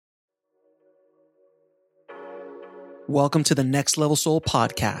Welcome to the Next Level Soul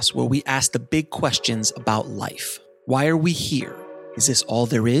podcast, where we ask the big questions about life. Why are we here? Is this all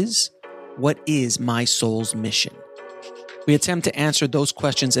there is? What is my soul's mission? We attempt to answer those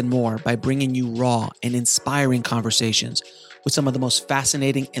questions and more by bringing you raw and inspiring conversations with some of the most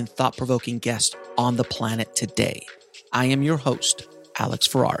fascinating and thought-provoking guests on the planet today. I am your host, Alex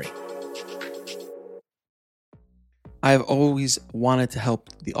Ferrari. I have always wanted to help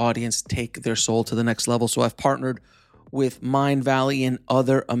the audience take their soul to the next level, so I've partnered with Mind Valley and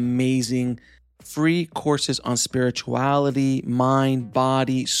other amazing free courses on spirituality, mind,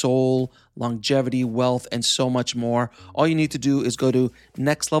 body, soul, longevity, wealth, and so much more. All you need to do is go to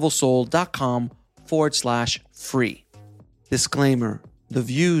nextlevelsoul.com/free. Disclaimer: the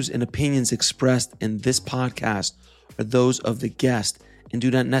views and opinions expressed in this podcast are those of the guest and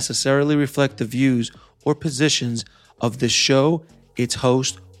do not necessarily reflect the views or positions of the show, its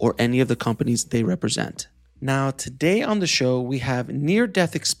host, or any of the companies they represent. Now, today on the show, we have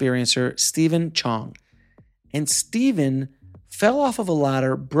near-death experiencer Stephen Chong. And Stephen fell off of a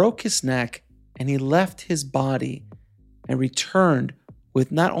ladder, broke his neck, and he left his body and returned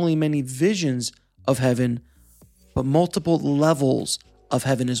with not only many visions of heaven, but multiple levels of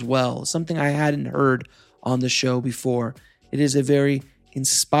heaven as well. Something I hadn't heard on the show before. It is a very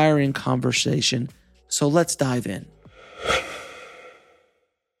inspiring conversation. So let's dive in.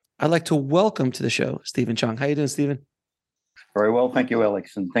 I'd like to welcome to the show, Stephen Chong. How you doing, Stephen? Very well. Thank you,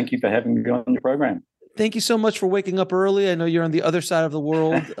 Alex. And thank you for having me on your program. Thank you so much for waking up early. I know you're on the other side of the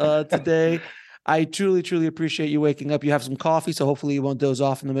world today. I truly, truly appreciate you waking up. You have some coffee, so hopefully you won't doze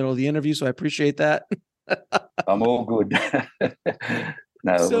off in the middle of the interview. So I appreciate that. I'm all good. I'm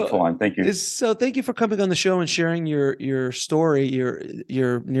fine. Thank you. So thank you for coming on the show and sharing your story,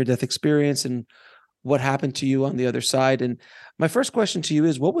 your near-death experience and what happened to you on the other side. And my first question to you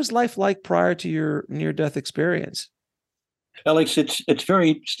is, what was life like prior to your near-death experience? Alex, it's very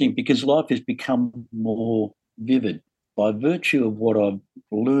interesting because life has become more vivid by virtue of what I've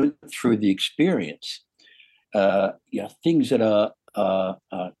learned through the experience. Things that are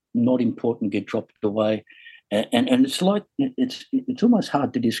not important get dropped away, and it's like it's almost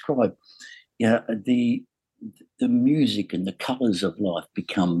hard to describe. The music and the colours of life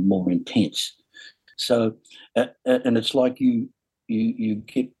become more intense. So, and it's like you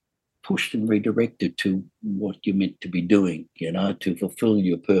get pushed and redirected to what you're meant to be doing, to fulfill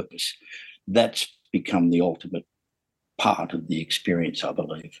your purpose. That's become the ultimate part of the experience, I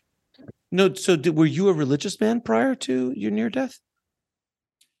believe. No, so were you a religious man prior to your near death?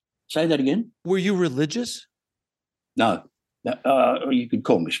 Say that again. Were you religious? No. You could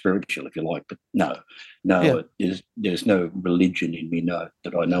call me spiritual if you like, but no. Yeah. There's no religion in me, no,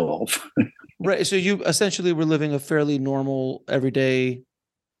 that I know of. Right. So you essentially were living a fairly normal, everyday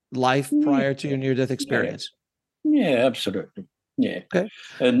life prior to your near-death experience. Yeah, absolutely. Yeah. Okay.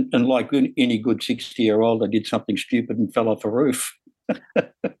 And like any good 60-year-old, I did something stupid and fell off a roof.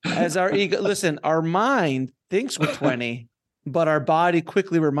 As our ego, listen, our mind thinks we're 20, but our body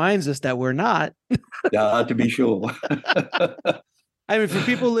quickly reminds us that we're not. Yeah, to be sure. I mean, for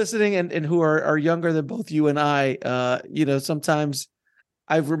people listening and who are younger than both you and I, sometimes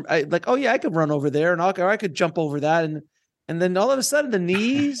I like, oh yeah, I could run over there or I could jump over that. And then all of a sudden the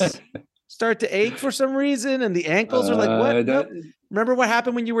knees start to ache for some reason. And the ankles are like, what? Nope. Remember what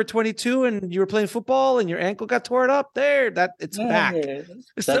happened when you were 22 and you were playing football and your ankle got torn up? It's back. Yeah,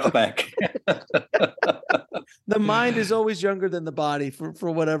 that's back. The mind is always younger than the body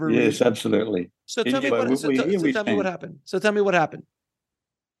for whatever reason. Yes, absolutely. So tell me what happened. So tell me what happened.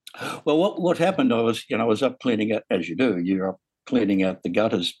 Well, what happened, I was up cleaning out, as you do, you're up cleaning out the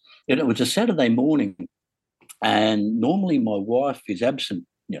gutters. And it was a Saturday morning. And normally my wife is absent,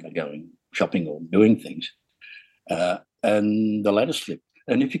 going shopping or doing things. And the ladder slipped.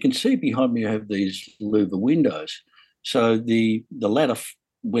 And if you can see behind me, I have these louver windows. So the ladder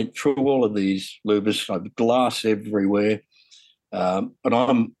went through all of these louvers, so glass everywhere. And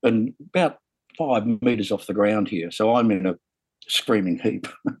I'm about 5 meters off the ground here. So I'm in a screaming heap,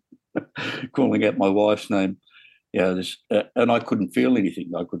 calling out my wife's name. And I couldn't feel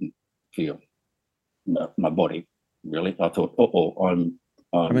anything. I couldn't feel my body, really. I thought,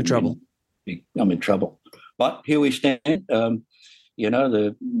 I'm in trouble. I'm in trouble. But here we stand.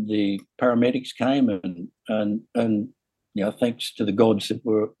 The paramedics came and thanks to the gods that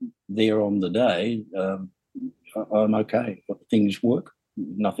were there on the day, I'm okay. Things work.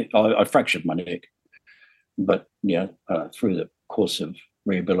 Nothing. I fractured my neck, but through the course of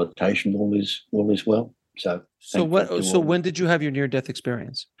rehabilitation, all is well. So when did you have your near-death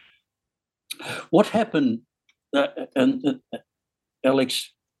experience? What happened,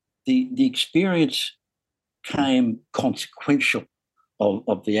 Alex? The experience came consequential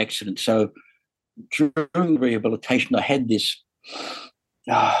of the accident. So during rehabilitation, I had this,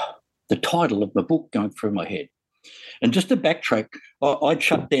 the title of my book going through my head. And just to backtrack, I'd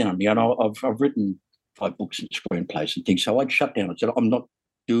shut down. I've written 5 books and screenplays and things, so I'd shut down and said, I'm not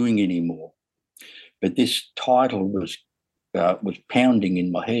doing any more. But this title was pounding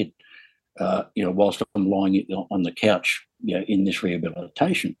in my head, whilst I'm lying on the couch, in this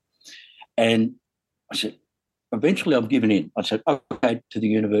rehabilitation. And I said, eventually I've given in. I said, okay, to the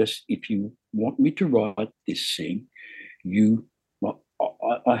universe, if you want me to write this thing,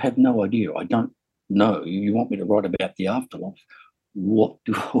 I have no idea. I don't know. You want me to write about the afterlife? What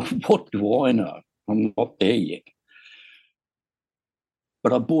do I know? I'm not there yet.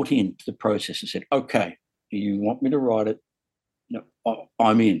 But I bought into the process and said, okay, you want me to write it? No,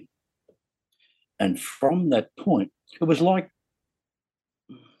 I'm in. And from that point, it was like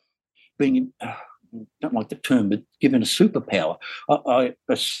being, I don't like the term, but given a superpower.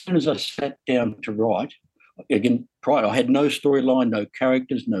 As soon as I sat down to write, again, prior, I had no storyline, no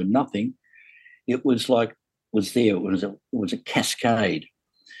characters, no nothing. It was like, was there. It was a cascade.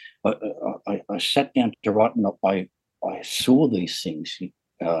 I sat down to write, and I saw these things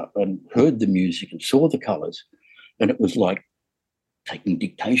and heard the music and saw the colours, and it was like taking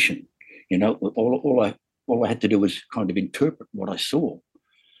dictation. All I had to do was kind of interpret what I saw,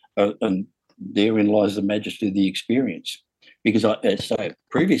 and therein lies the majesty of the experience. Because as I said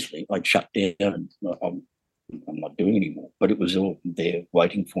previously, I'd shut down and I'm not doing anymore, but it was all there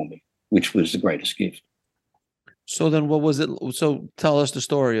waiting for me, which was the greatest gift. So then what was it? So tell us the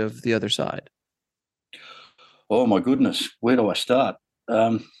story of the other side. Oh, my goodness. Where do I start?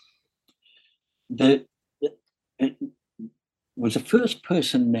 It was a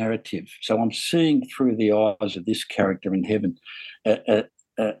first-person narrative. So I'm seeing through the eyes of this character in heaven.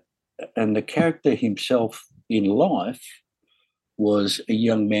 And the character himself in life was a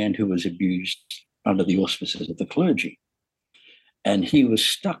young man who was abused under the auspices of the clergy. And he was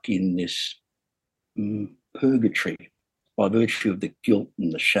stuck in this purgatory by virtue of the guilt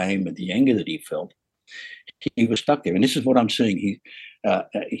and the shame and the anger that he felt. He was stuck there. And this is what I'm seeing.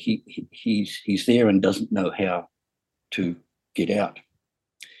 He's there and doesn't know how to get out.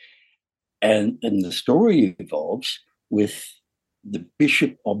 And the story evolves with the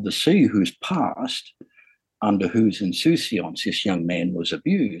bishop of the sea, who's passed, under whose insouciance this young man was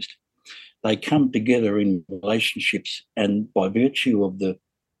abused. They come together in relationships, and by virtue of the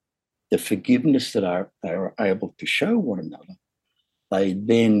forgiveness that they are able to show one another, they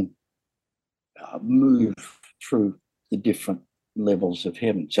then move through the different levels of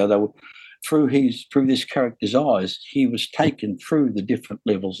heaven. So they were through this character's eyes, he was taken through the different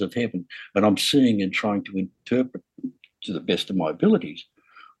levels of heaven, and I'm seeing and trying to interpret to the best of my abilities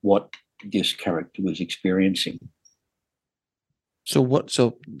what this character was experiencing. So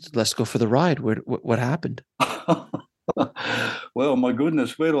let's go for the ride. What happened? Well, my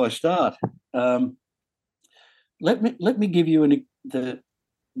goodness, where do I start? Let me give you the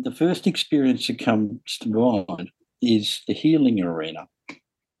first experience that comes to mind is the healing arena.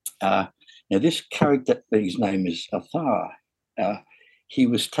 Now, this character, his name is Athar. He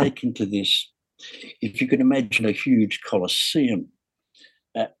was taken to this, if you can imagine, a huge coliseum,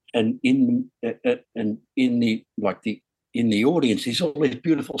 and in the audience, there's all these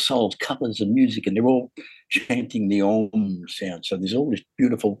beautiful souls, colours and music, and they're all chanting the Om sound. So there's all this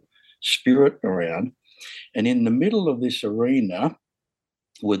beautiful spirit around. And in the middle of this arena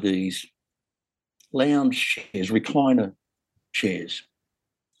were these lounge chairs, recliner chairs.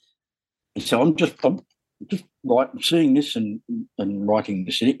 And so I'm just seeing this and writing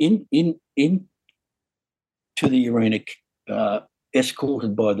this in to the arena,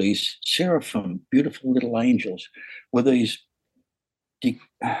 escorted by these seraphim, beautiful little angels, with these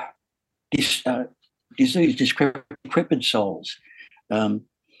diseased, decrepit souls, and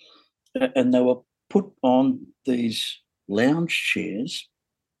they were put on these lounge chairs,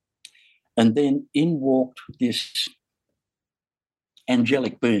 and then in walked this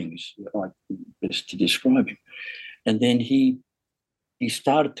angelic beings, like best to describe him. And then he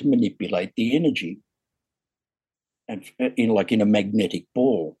started to manipulate the energy, and in a magnetic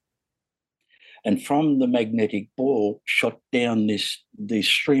ball. And from the magnetic ball shot down these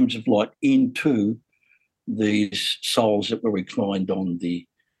streams of light into these souls that were reclined on the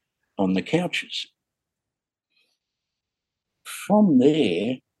couches. From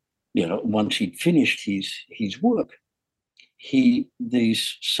there, once he'd finished his work,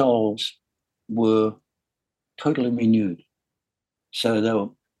 these souls were totally renewed. So they were,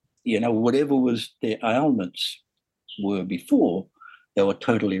 whatever was their ailments were before, they were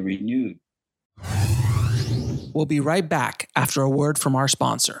totally renewed. We'll be right back after a word from our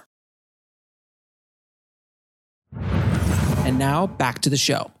sponsor. And now back to the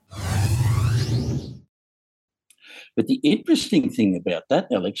show. But the interesting thing about that,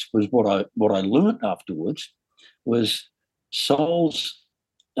 Alex, was what I learned afterwards was souls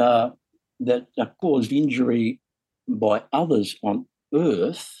that are caused injury by others on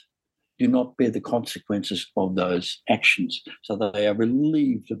earth do not bear the consequences of those actions. So they are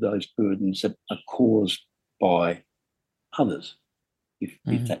relieved of those burdens that are caused by others, if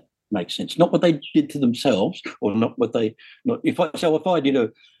that makes sense. Not what they did to themselves, or not what they not. If I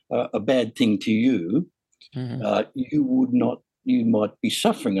did a bad thing to you, you would not. You might be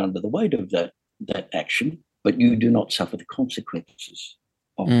suffering under the weight of that action, but you do not suffer the consequences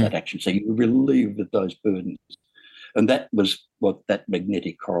of that action. So you're relieved of those burdens, and that was what that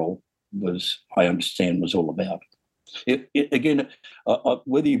magnetic coral was. I understand was all about. Again,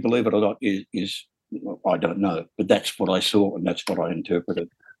 whether you believe it or not is I don't know, but that's what I saw and that's what I interpreted.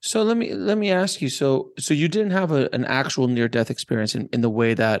 So let me ask you. So you didn't have an actual near-death experience in the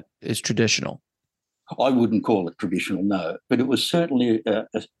way that is traditional. I wouldn't call it traditional, no, but it was certainly, I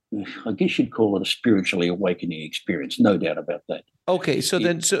guess you'd call it a spiritually awakening experience, no doubt about that. Okay, so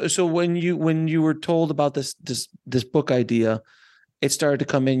when you were told about this book idea, it started to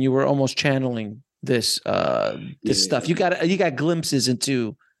come in. You were almost channeling this stuff. You got glimpses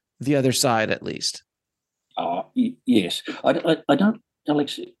into the other side, at least. Yes, I don't,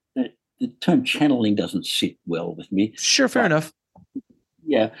 Alex. The term channeling doesn't sit well with me. Sure, fair enough.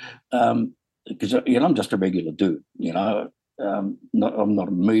 Yeah, because I'm just a regular dude. I'm not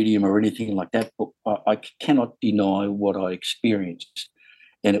a medium or anything like that. But I cannot deny what I experienced,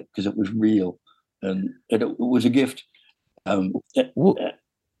 and because it was real, and it was a gift. And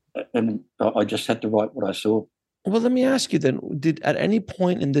I just had to write what I saw. Well, let me ask you then, did at any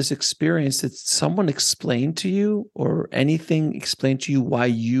point in this experience, did someone explain to you or anything explain to you why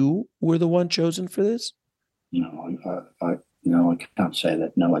you were the one chosen for this? No, I can't say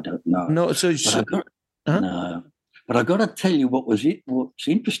that. No, I don't know. No, so no. But I got to tell you what's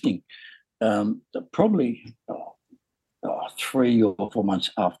interesting. Probably 3 or 4 months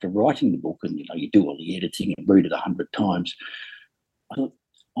after writing the book, and you do all the editing and read it 100 times, I thought,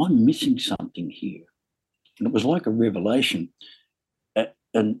 I'm missing something here. And it was like a revelation.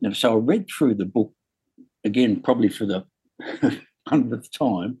 And so I read through the book again, probably for the 100th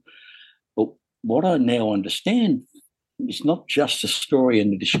time. But what I now understand is not just a story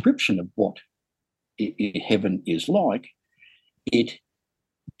and a description of what heaven is like. It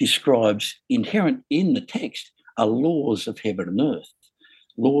describes, inherent in the text, are laws of heaven and earth,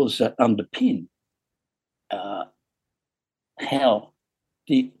 laws that underpin how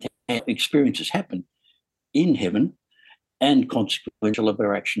the experiences happen in heaven and consequential of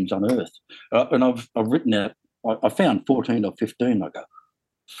our actions on earth. And I've written out, I found 14 or 15. I go,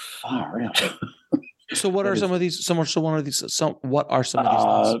 far out. So what are some of these? What are some of these things?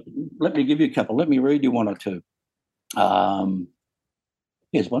 Let me give you a couple. Let me read you one or two.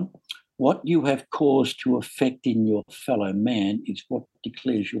 Here's one. What you have caused to affect in your fellow man is what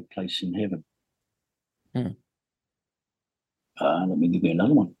declares your place in heaven. Let me give you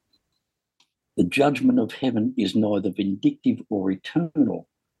another one. The judgment of heaven is neither vindictive or eternal,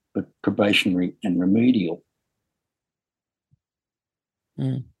 but probationary and remedial.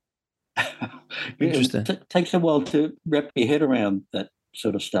 Interesting. It takes a while to wrap your head around that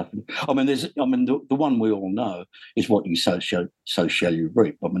sort of stuff. The one we all know is what you sow shall you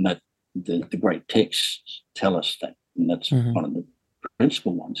reap. The great texts tell us that, and that's one of the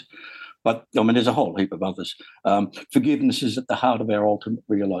principal ones. But there's a whole heap of others. Forgiveness is at the heart of our ultimate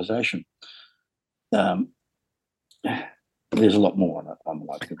realization. There's a lot more. I'm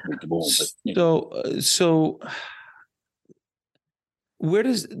like to read them all. But, So where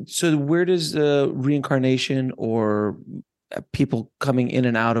does reincarnation or people coming in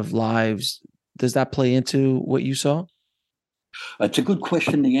and out of lives, does that play into what you saw? It's a good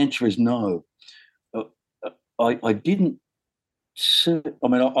question. The answer is no. I didn't.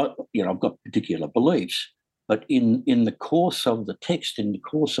 I've got particular beliefs, but in the course of the text, in the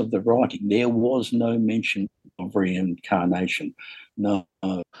course of the writing, there was no mention of reincarnation. No.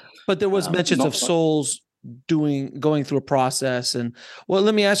 But there was mentions of souls going through a process. And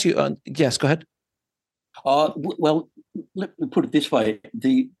let me ask you. Yes, go ahead. Well, let me put it this way: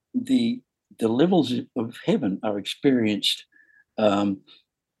 the levels of heaven are experienced. They're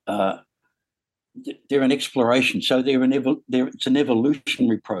an exploration, so it's an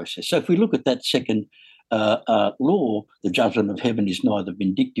evolutionary process. So if we look at that second law, the judgment of heaven is neither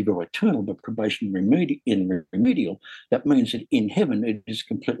vindictive or eternal, but probationary and remedial. That means that in heaven it is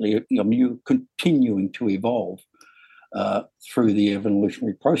completely, you're continuing to evolve through the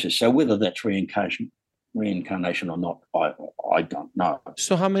evolutionary process. So whether that's reincarnation or not, I don't know.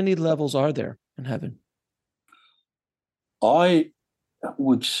 So how many levels are there in heaven? I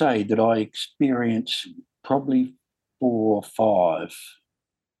would say that I experience probably 4 or 5.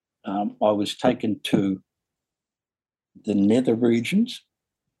 I was taken to the nether regions.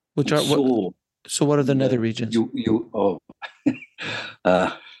 Which are what? So what are the nether regions?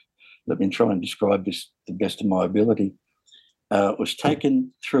 Let me try and describe this to the best of my ability. It was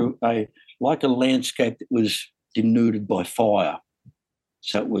taken through a landscape that was denuded by fire.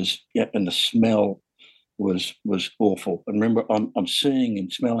 So it was, and the smell was awful. And remember, I'm seeing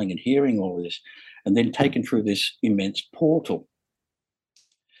and smelling and hearing all of this, and then taken through this immense portal.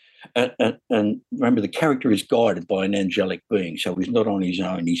 And remember, the character is guided by an angelic being, so he's not on his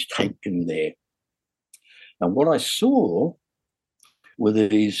own, he's taken there. And what I saw were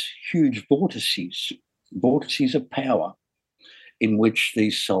these huge vortices of power in which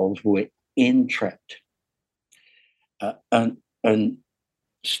these souls were entrapped. And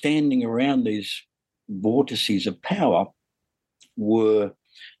standing around these vortices of power were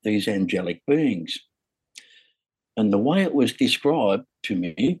these angelic beings. And the way it was described to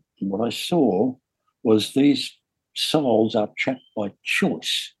me, what I saw, was these souls are trapped by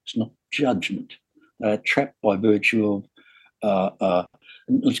choice. It's not judgment. They're trapped by virtue of,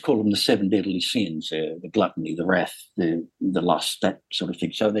 let's call them the 7 deadly sins, the gluttony, the wrath, the lust, that sort of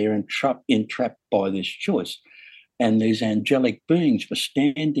thing. So they're entrapped by this choice. And these angelic beings were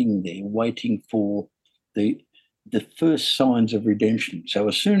standing there waiting for the first signs of redemption. So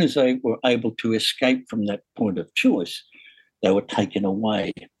as soon as they were able to escape from that point of choice, they were taken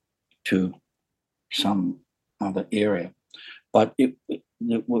away to some other area. But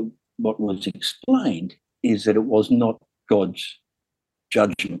what was explained is that it was not God's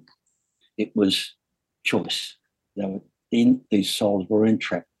judgment. It was choice. These souls were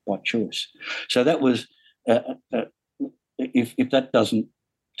entrapped by choice. So that was, if that doesn't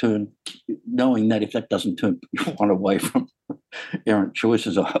turn, knowing that if that doesn't turn one away from errant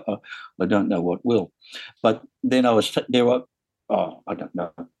choices, I don't know what will. But then I was I don't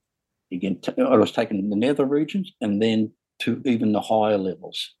know. Again, I was taken in the nether regions, and then to even the higher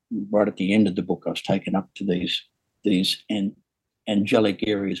levels. Right at the end of the book, I was taken up to these angelic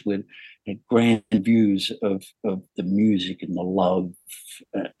areas with grand views of the music and the love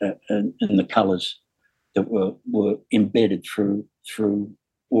and the colours that were embedded through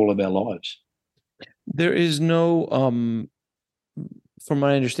all of our lives. There is no, from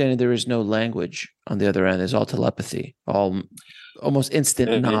my understanding, there is no language on the other end. There's all telepathy, all almost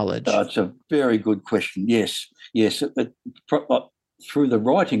instant knowledge. It's a very good question. Yes. Through the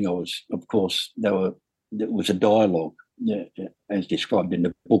writing, of course, there was a dialogue, as described in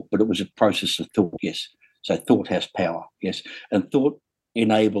the book, but it was a process of thought. Yes, so thought has power. Yes, and thought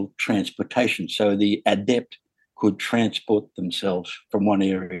enabled transportation. So the adept could transport themselves from one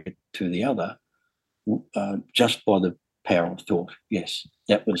area to the other just by the power of thought. Yes,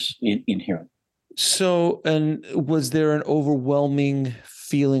 that was inherent. So, and was there an overwhelming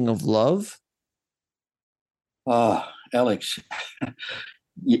feeling of love? Alex,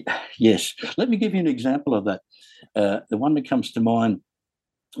 yes. Let me give you an example of that. The one that comes to mind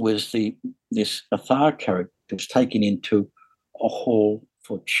was this Athar character was taken into a hall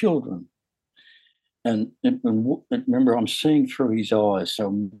for children. And remember, I'm seeing through his eyes. So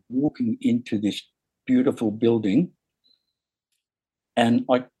I'm walking into this beautiful building, and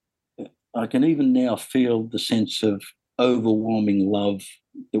I can even now feel the sense of overwhelming love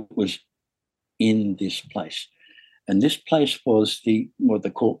that was in this place. And this place was what they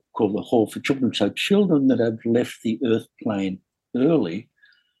call the hall for children. So children that have left the earth plane early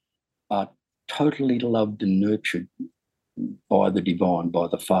are totally loved and nurtured by the divine, by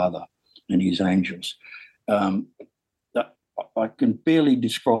the Father and his angels. I can barely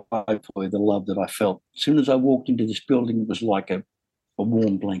describe for you the love that I felt. As soon as I walked into this building, it was like a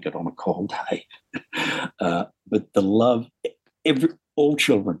warm blanket on a cold day. But the love, all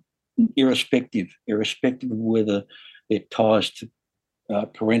children, irrespective of whether their ties to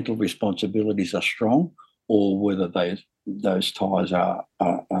parental responsibilities are strong or whether those ties are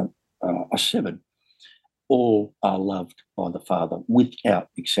severed, all are loved by the Father without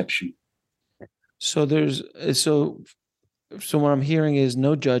exception. So so what I'm hearing is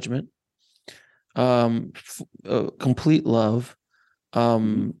no judgment, complete love,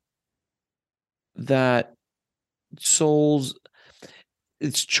 that souls.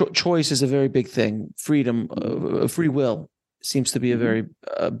 it's choice is a very big thing. Freedom, free will seems to be a very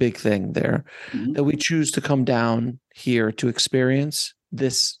big thing there, that we choose to come down here to experience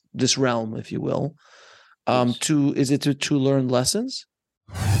this realm, if you will. Yes. To learn lessons?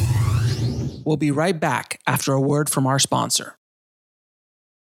 We'll be right back after a word from our sponsor.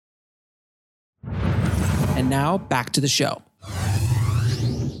 And now back to the show.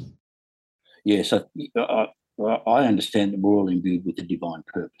 Yes, I understand that we're all imbued with a divine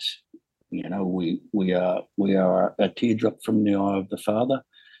purpose. You know, we are a teardrop from the eye of the Father,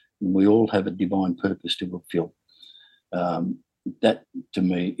 and we all have a divine purpose to fulfill. That to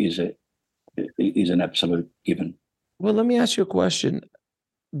me is an absolute given. Well, let me ask you a question.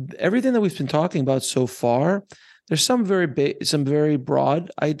 Everything that we've been talking about so far, there's some very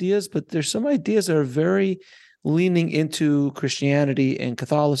broad ideas, but there's some ideas that are very leaning into Christianity and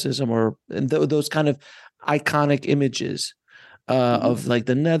Catholicism, those kind of iconic images of like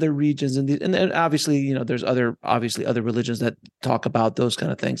the nether regions, and obviously, you know, there's other religions that talk about those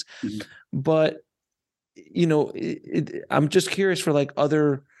kind of things. But you know, I'm just curious for like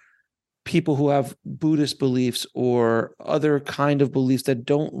other people who have Buddhist beliefs or other kind of beliefs that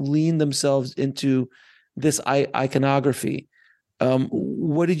don't lean themselves into this iconography.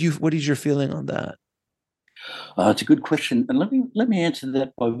 What is your feeling on that? It's a good question, and let me answer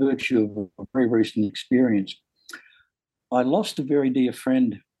that by virtue of a very recent experience. I lost a very dear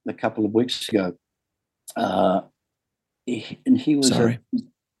friend a couple of weeks ago, and he was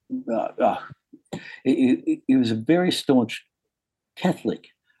he was a very staunch Catholic,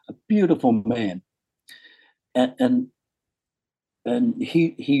 a beautiful man, and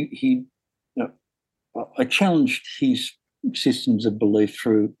he you know, I challenged his systems of belief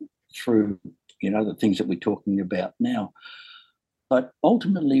through you know, the things that we're talking about now. But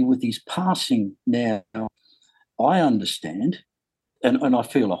ultimately, with his passing now, I understand, and I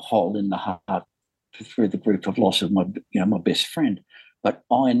feel a hole in the heart through the grief of loss of my best friend. But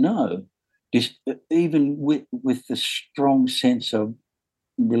I know this, even with the strong sense of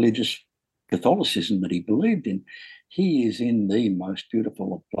religious Catholicism that he believed in, he is in the most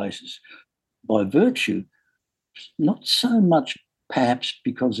beautiful of places by virtue, not so much perhaps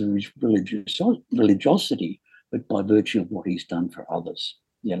because of his religiosity, but by virtue of what he's done for others.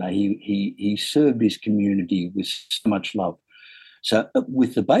 You know, he served his community with so much love. So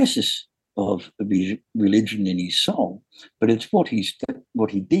with the basis of his religion in his soul, but it's what he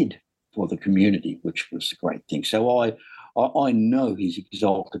did for the community, which was a great thing. So I know he's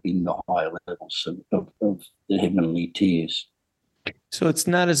exalted in the higher levels of the heavenly tiers. So it's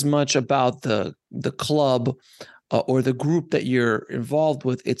not as much about the club or the group that you're involved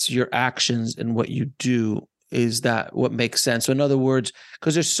with, it's your actions and what you do. Is that what makes sense? So in other words,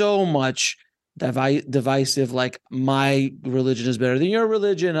 because there's so much divisive, like my religion is better than your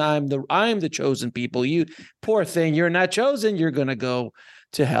religion. I'm the chosen people. You poor thing, you're not chosen. You're gonna go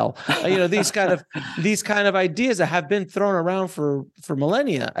to hell. You know, these kind of ideas that have been thrown around for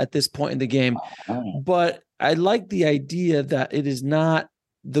millennia at this point in the game. But I like the idea that it is not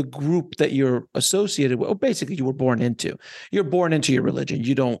the group that you're associated with. Well, basically, you were born into. You're born into your religion.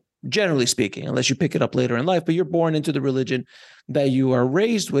 You don't, generally speaking, unless you pick it up later in life, but you're born into the religion that you are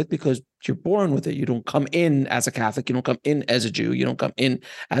raised with because you're born with it. You don't come in as a Catholic. You don't come in as a Jew. You don't come in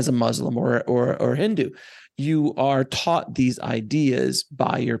as a Muslim or Hindu. You are taught these ideas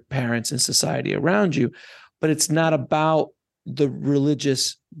by your parents and society around you, but it's not about the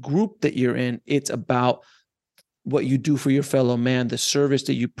religious group that you're in. It's about what you do for your fellow man, the service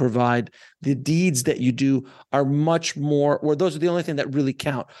that you provide, the deeds that you do are much more, or those are the only thing that really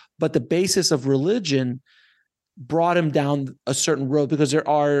count. But the basis of religion brought him down a certain road because there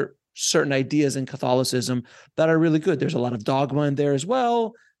are certain ideas in Catholicism that are really good. There's a lot of dogma in there as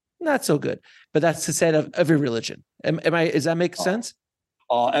well. Not so good, but that's the set of every religion. Does that make sense?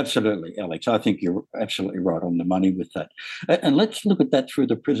 Oh, absolutely, Alex. I think you're absolutely right on the money with that. And let's look at that through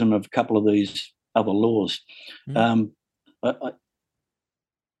the prism of a couple of these other laws. Where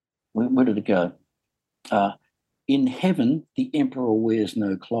did it go? In heaven, the emperor wears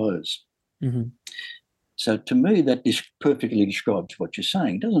no clothes. Mm-hmm. So to me, that perfectly describes what you're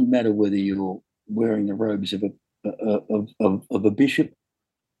saying. It doesn't matter whether you're wearing the robes of a bishop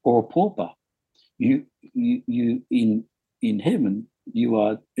or a pauper. You in heaven, you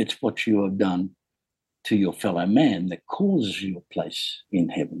are. It's what you have done to your fellow man that causes your place in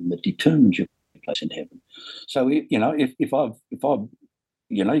heaven, that determines your place in heaven. So if I've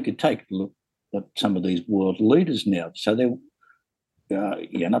you could take a look at some of these world leaders now. So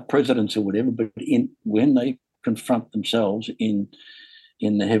they're not presidents or whatever, but when they confront themselves in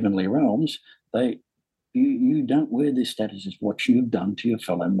the heavenly realms, they You don't wear this status as what you've done to your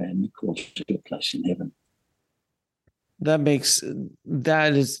fellow man that calls you a place in heaven. It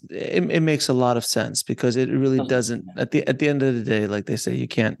makes a lot of sense, because it really doesn't at the end of the day, like they say, you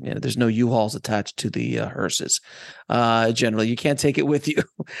can't, there's no U-Hauls attached to the hearses. Generally, you can't take it with you.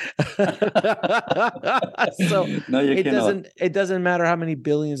 So no, you cannot. It doesn't matter how many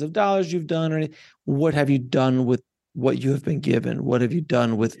billions of dollars you've done, or anything. What have you done with what you have been given? What have you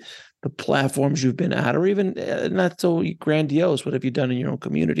done with the platforms you've been at, or even not so grandiose? What have you done in your own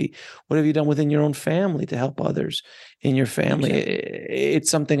community? What have you done within your own family to help others in your family? Exactly. It's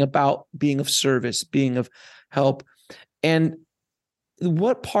something about being of service, being of help. And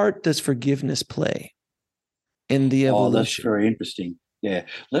what part does forgiveness play in the evolution? Oh, that's very interesting. Yeah.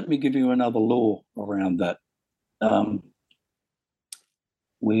 Let me give you another law around that.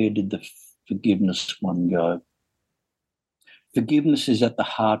 Where did the forgiveness one go? Forgiveness is at the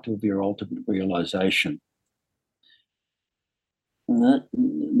heart of your ultimate realization.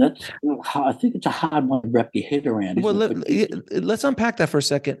 That's, I think it's a hard one to wrap your head around. Well, let's unpack that for a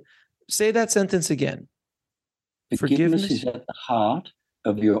second. Say that sentence again. Forgiveness is at the heart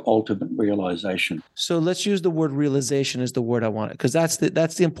of your ultimate realization. So let's use the word realization as the word I want, because that's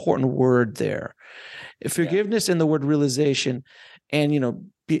the important word there. Forgiveness and the word realization, and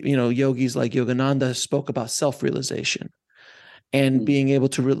yogis like Yogananda spoke about self-realization. And being able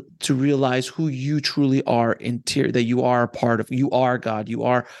to realize who you truly are interior, that you are a part of, you are God, you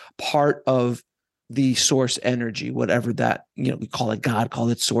are part of the source energy, whatever that, we call it God, call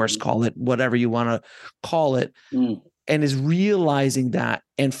it source, call it whatever you want to call it, and is realizing that.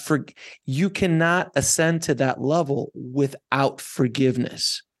 And you cannot ascend to that level without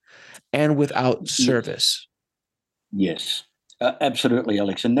forgiveness and without service. Yes, absolutely,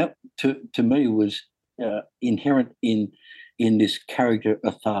 Alex. And that to me was inherent in this character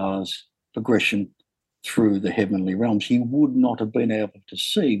Athar's progression through the heavenly realms. He would not have been able to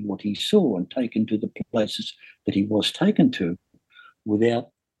see what he saw and taken to the places that he was taken to without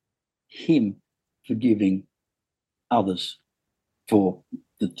him forgiving others for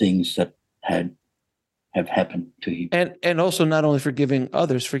the things that have happened to him. And also not only forgiving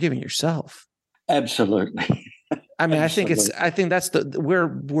others, forgiving yourself. Absolutely. I mean, Absolutely. I think that's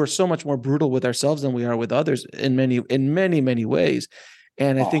we're so much more brutal with ourselves than we are with others in many ways.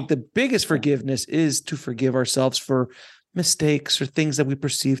 And I think the biggest forgiveness is to forgive ourselves for mistakes or things that we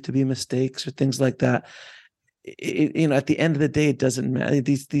perceive to be mistakes or things like that. At the end of the day, it doesn't matter.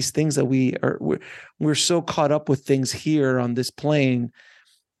 These things that we're so caught up with things here on this plane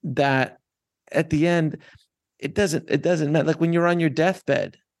that at the end, it doesn't matter. Like when you're on your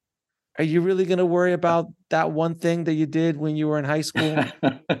deathbed, are you really going to worry about that one thing that you did when you were in high school?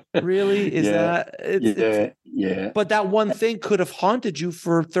 Really? Yeah. But that one thing could have haunted you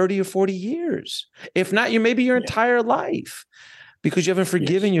for 30 or 40 years. If not, maybe your entire life, because you haven't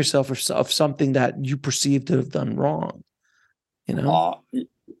forgiven yourself of something that you perceive to have done wrong.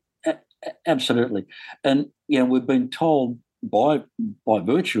 Absolutely. And, we've been told by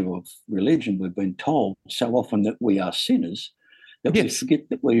virtue of religion, we've been told so often that we are sinners, that we forget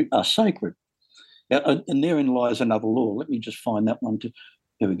that we are sacred. And therein lies another law. Let me just find that one.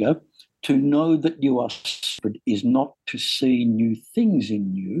 Here we go. To know that you are sacred is not to see new things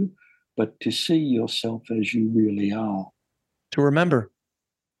in you, but to see yourself as you really are. To remember.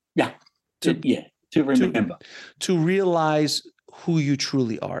 Yeah. To remember. To realize who you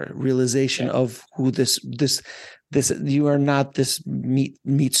truly are. Realization of who this you are not this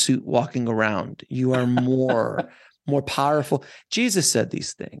meat suit walking around. You are more powerful. Jesus said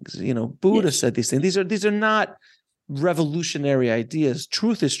these things, Buddha said these things. These are not revolutionary ideas.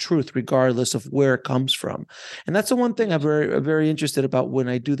 Truth is truth, regardless of where it comes from. And that's the one thing I'm very interested about when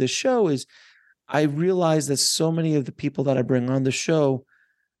I do this show is I realize that so many of the people that I bring on the show,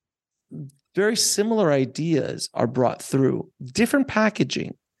 very similar ideas are brought through, different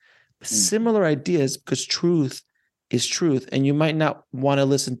packaging, similar ideas, because truth is truth. And you might not want to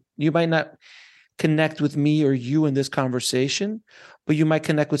listen. You might not connect with me or you in this conversation, but you might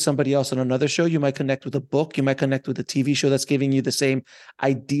connect with somebody else on another show. You might connect with a book. You might connect with a TV show that's giving you the same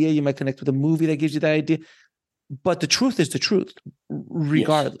idea. You might connect with a movie that gives you that idea. But the truth is the truth,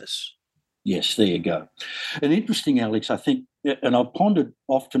 regardless. Yes, there you go. And interesting, Alex, I think, and I've pondered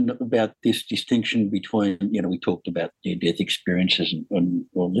often about this distinction between, we talked about near-death experiences and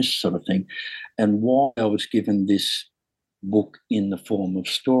all this sort of thing, and why I was given this book in the form of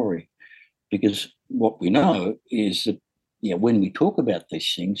story. Because what we know is that, when we talk about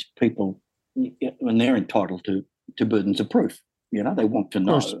these things, people, when they're entitled to burdens of proof, they want to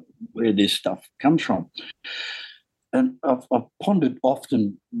know where this stuff comes from. And I've pondered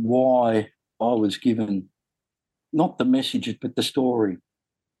often why I was given not the messages, but the story.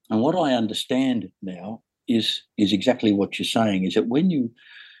 And what I understand now is exactly what you're saying, is that when you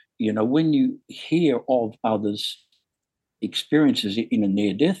hear of others' experiences in a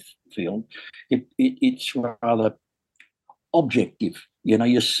near-death field, it's rather objective.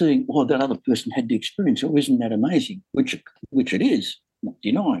 You're seeing, oh, that other person had the experience. Oh, isn't that amazing? Which it is, not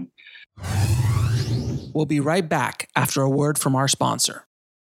denying. We'll be right back after a word from our sponsor.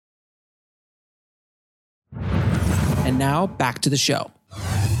 And now back to the show.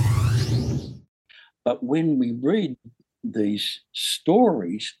 But when we read these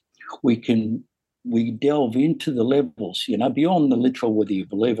stories, we delve into the levels, beyond the literal, whether you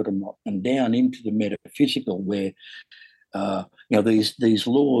believe it or not, and down into the metaphysical, where these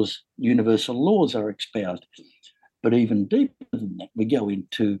laws, universal laws, are espoused. But even deeper than that, we go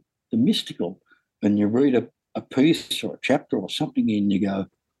into the mystical, and you read a piece or a chapter or something, and you go,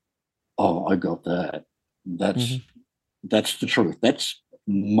 "Oh, I got that. That's the truth. That's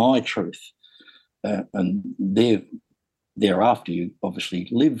my truth." And thereafter, you obviously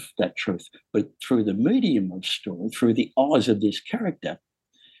live that truth. But through the medium of story, through the eyes of this character,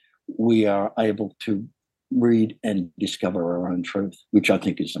 we are able to read and discover our own truth, which I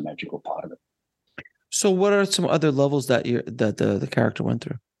think is the magical part of it. So what are some other levels that the character went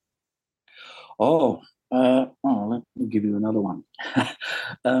through? Let me give you another one.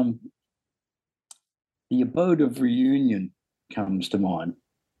 The abode of reunion comes to mind.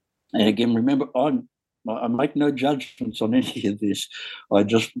 And again, remember, I make no judgments on any of this. I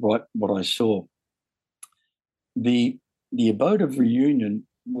just write what I saw. The abode of reunion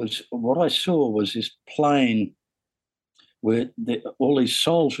was, what I saw was this plane where all these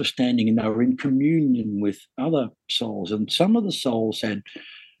souls were standing, and they were in communion with other souls. And some of the souls had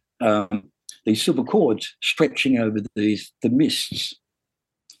these silver cords stretching over the mists,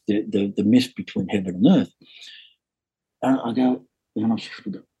 the mist between heaven and earth. And I go,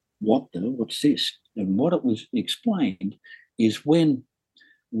 what's this? And what it was explained is when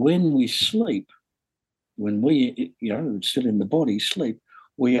we sleep, when we, still in the body, sleep,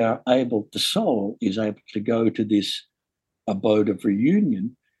 we are able, the soul is able to go to this abode of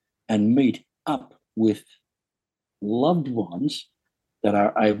reunion and meet up with loved ones that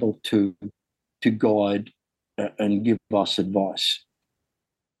are able to guide and give us advice,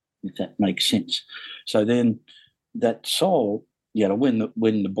 if that makes sense. So then that soul, when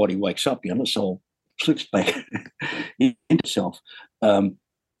the body wakes up, the soul slips back into itself. But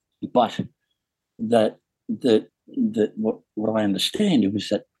what I understand, it was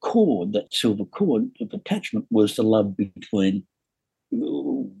that cord, that silver cord of attachment, was the love between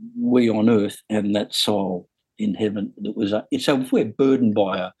we on earth and that soul in heaven. That was so if we're burdened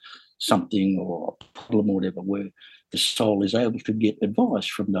by something or a problem or whatever, where the soul is able to get advice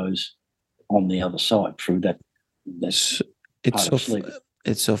from those on the other side through that. It's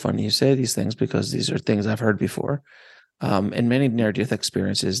so funny you say these things, because these are things I've heard before. In many near-death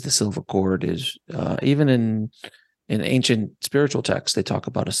experiences, the silver cord is even in ancient spiritual texts, they talk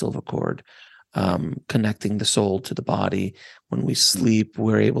about a silver cord connecting the soul to the body. When we sleep,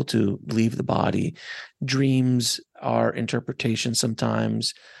 we're able to leave the body. Dreams are interpretation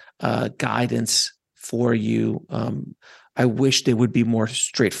sometimes, guidance for you. I wish they would be more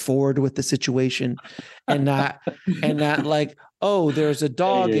straightforward with the situation, and not like, oh, there's a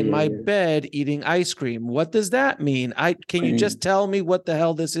dog in my bed eating ice cream. What does that mean? Can you just tell me what the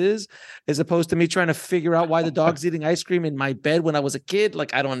hell this is, as opposed to me trying to figure out why the dog's eating ice cream in my bed when I was a kid?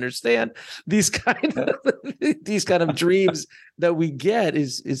 Like, I don't understand these kind of dreams that we get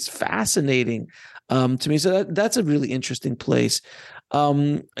is fascinating to me. So that's a really interesting place.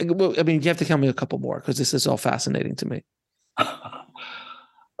 You have to tell me a couple more, because this is all fascinating to me.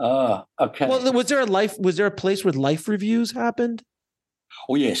 Okay. Well, was there a place where life reviews happened?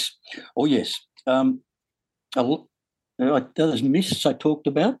 Oh yes. Like those mists I talked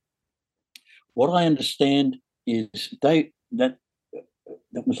about, what I understand is that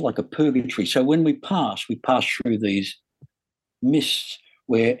was like a purgatory. So when we pass through these mists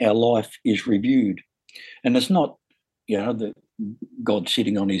where our life is reviewed, and it's not, the God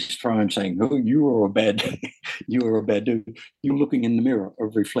sitting on his throne saying, "Oh, you are a bad dude." You're looking in the mirror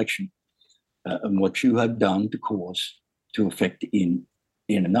of reflection, and what you have done to affect in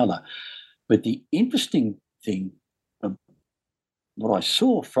another. But the interesting thing, what I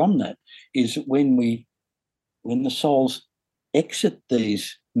saw from that, is when the souls exit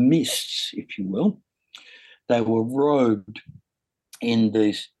these mists, if you will, they were robed in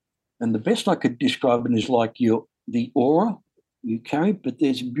these, and the best I could describe it is like the aura you carry, but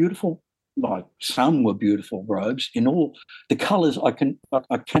there's beautiful, like some were beautiful robes in all the colours. I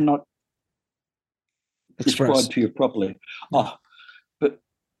cannot describe to you properly. Oh, but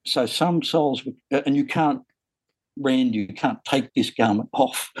so some souls, and you can't, Rand, you can't take this garment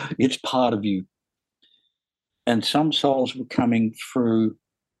off. It's part of you. And some souls were coming through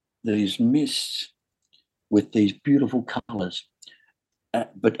these mists with these beautiful colours,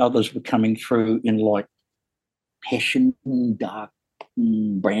 but others were coming through in like passion, dark,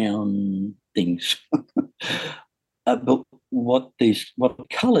 brown things. But what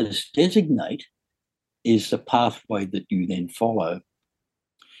colours designate is the pathway that you then follow.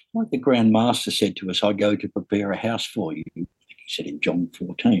 Like the Grand Master said to us, I go to prepare a house for you. I think he said in John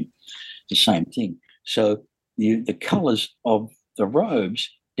 14, the same thing. So the colours of the robes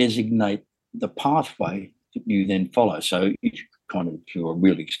designate the pathway that you then follow. So if you're a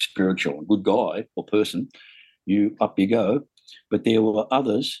really spiritual and good guy or person, up you go. But there were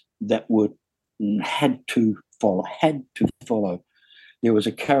others that had to follow. There was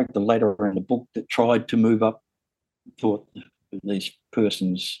a character later in the book that tried to move up, thought these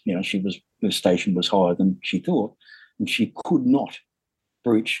persons, her station was higher than she thought, and she could not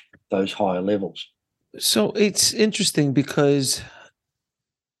breach those higher levels. So it's interesting because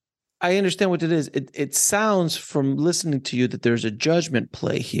I understand what it is. It sounds from listening to you that there's a judgment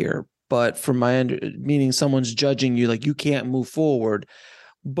play here, but from meaning someone's judging you, like you can't move forward.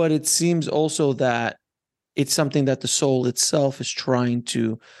 But it seems also that it's something that the soul itself is trying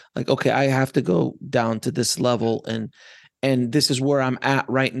to, like, okay, I have to go down to this level, and this is where I'm at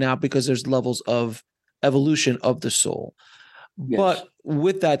right now because there's levels of evolution of the soul. Yes. But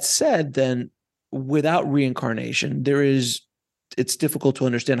with that said, then without reincarnation, it's difficult to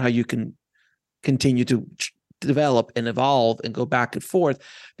understand how you can continue to develop and evolve and go back and forth,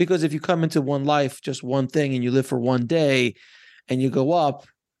 because if you come into one life, just one thing, and you live for one day and you go up,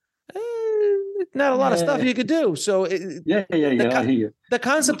 not a lot of stuff you could do. So I hear you. The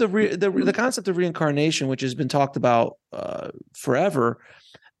concept of the concept of reincarnation, which has been talked about forever,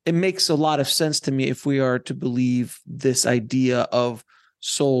 it makes a lot of sense to me if we are to believe this idea of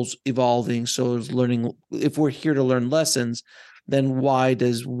souls evolving, souls learning. If we're here to learn lessons, then why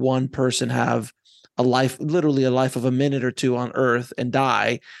does one person have a life, literally a life of a minute or two on Earth and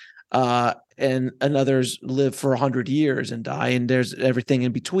die, and others live for 100 years and die, and there's everything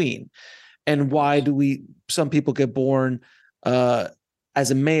in between? And why do some people get born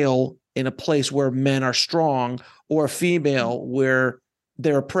as a male in a place where men are strong, or a female where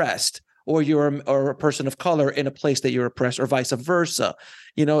they're oppressed, or or a person of color in a place that you're oppressed, or vice versa,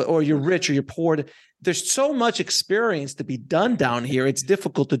 or you're rich or you're poor? There's so much experience to be done down here. It's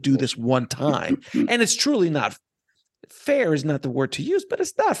difficult to do this one time. And it's truly not fair, is not the word to use, but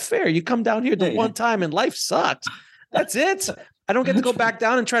it's not fair. You come down here the one time and life sucks. That's it. I don't get to go back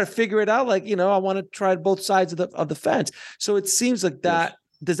down and try to figure it out. Like, I want to try both sides of the fence. So it seems like that.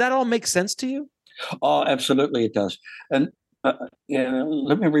 Does that all make sense to you? Oh, absolutely it does. And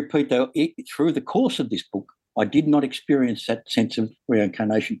let me repeat that. Through the course of this book, I did not experience that sense of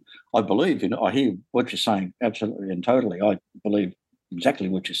reincarnation. I believe I hear what you're saying absolutely and totally. I believe exactly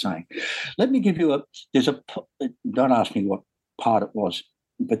what you're saying. Let me give you don't ask me what part it was,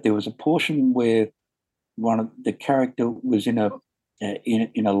 but there was a portion where one of the character was in a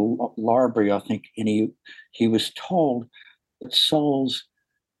library, I think, and he was told that souls,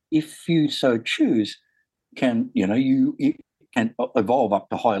 if you so choose, can you can evolve up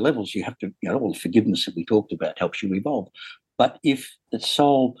to higher levels. You have to, all the forgiveness that we talked about helps you evolve. But if the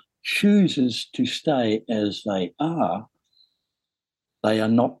soul chooses to stay as they are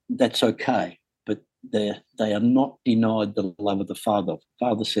not. That's okay. But they are not denied the love of the Father. The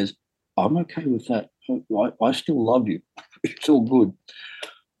Father says, I'm okay with that. I still love you. It's all good.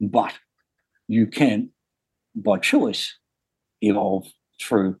 But you can, by choice, evolve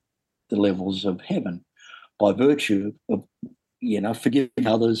through the levels of heaven by virtue of, forgiving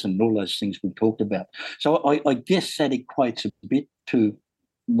others and all those things we talked about. So I guess that equates a bit to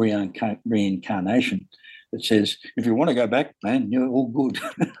reincarnation. It says, if you want to go back, man, you're all good.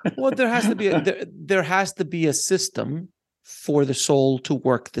 Well, there has to be a system for the soul to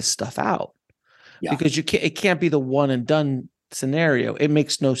work this stuff out, because it can't be the one and done scenario. It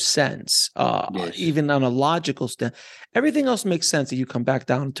makes no sense, even on a logical stand. Everything else makes sense. That you come back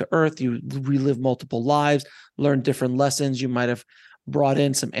down to earth, you relive multiple lives, learn different lessons. You might have brought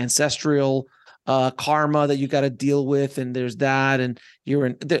in some ancestral karma that you got to deal with, and there's that, and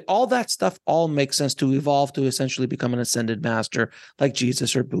all that stuff all makes sense to evolve to essentially become an ascended master, like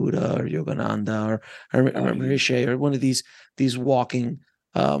Jesus or Buddha or Yogananda or Rishi, or one of these walking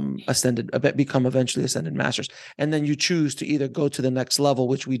become eventually ascended masters. And then you choose to either go to the next level,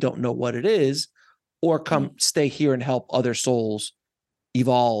 which we don't know what it is, or stay here and help other souls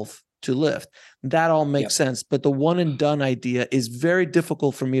evolve to lift. That all makes sense. But the one and done idea is very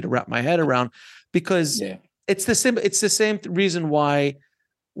difficult for me to wrap my head around, because it's the same reason why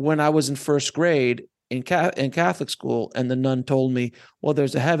when I was in first grade in Catholic school and the nun told me, well,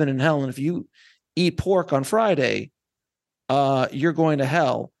 there's a heaven and hell, and if you eat pork on Friday, you're going to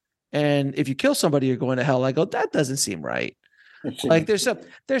hell. And if you kill somebody, you're going to hell. I go, that doesn't seem right. Like there's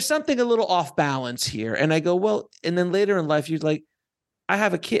something a little off balance here. And I go, well, and then later in life, you're like, I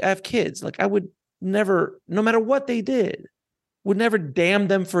have kids. Like I would never, no matter what they did, would never damn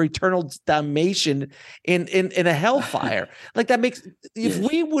them for eternal damnation in a hellfire. Like that makes, if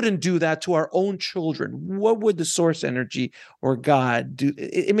we wouldn't do that to our own children, what would the source energy or God do?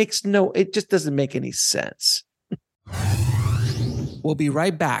 It just doesn't make any sense. We'll be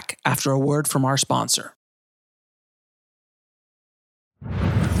right back after a word from our sponsor.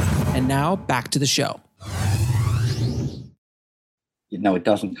 And now back to the show. No, it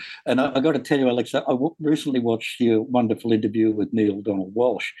doesn't. And I got to tell you, Alex, I recently watched your wonderful interview with Neil Donald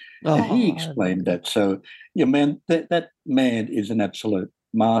Walsh, and he explained that. So, man, that man is an absolute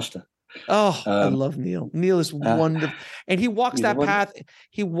master. I love Neil. Neil is wonderful, and he walks that path.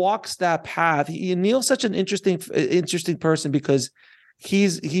 He walks that path. Neil's such an interesting person, because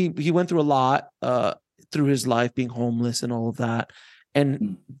he went through a lot through his life, being homeless and all of that,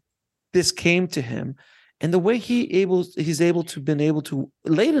 and this came to him. And the way he's able to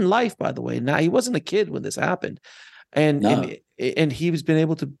late in life, by the way. Now, he wasn't a kid when this happened, and he's been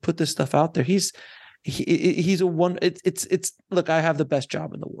able to put this stuff out there. He's a one. It's look, I have the best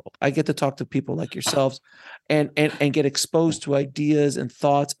job in the world. I get to talk to people like yourselves, and get exposed to ideas and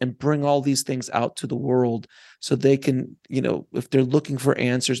thoughts, and bring all these things out to the world, so they can, if they're looking for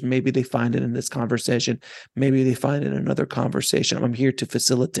answers, maybe they find it in this conversation, maybe they find it in another conversation. I'm here to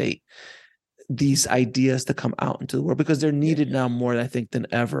facilitate these ideas to come out into the world, because they're needed now more, I think, than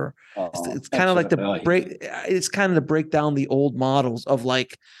ever. It's kind of like to break down the old models of,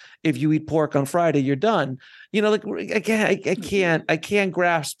 like, if you eat pork on Friday, you're done. Like I can't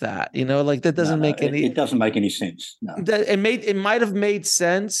grasp that. Like that doesn't make any. It doesn't make any sense. No. It might have made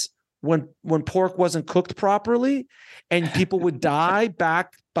sense when pork wasn't cooked properly, and people would die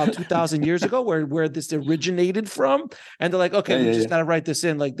back about 2,000 years ago, where this originated from, and they're like, okay, we just got to write this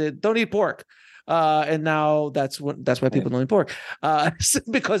in, like, don't eat pork. And now that's why people don't eat pork,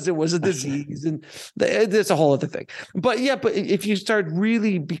 because there was a disease, and there's a whole other thing. But if you start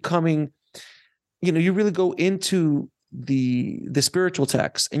really becoming, you really go into the spiritual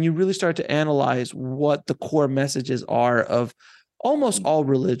text, and you really start to analyze what the core messages are of almost all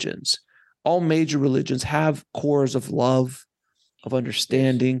religions. All major religions have cores of love, of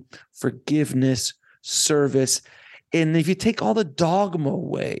understanding, forgiveness, service. And if you take all the dogma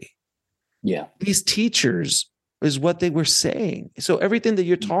away, these teachers is what they were saying. So everything that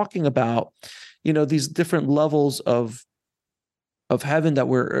you're talking about, these different levels of heaven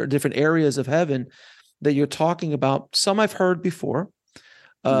or different areas of heaven that you're talking about, some I've heard before,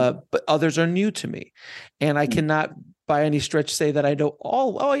 but others are new to me. And I cannot by any stretch say that I know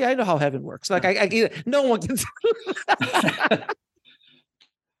I know how heaven works. Like no one can.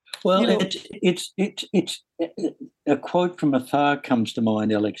 Well, it's a quote from Athar comes to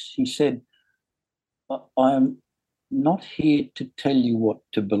mind, Alex. He said, "I'm not here to tell you what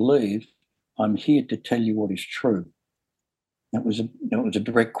to believe. I'm here to tell you what is true." That was a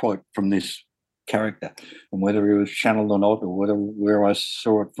direct quote from this character, and whether he was channeled or not, or where I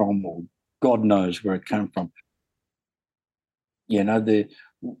saw it from, or God knows where it came from.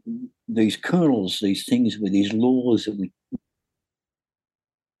 These kernels, these things with these laws that we.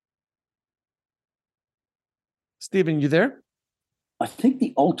 Stephen, you there? I think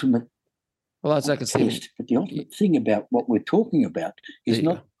the ultimate. Well, that's like a test, but the ultimate thing about what we're talking about is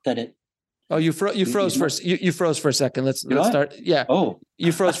not that it. Oh, you froze for you froze for a second. Let's start. Yeah. Oh,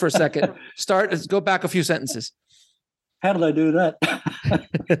 you froze for a second. Let's go back a few sentences. How did I do that?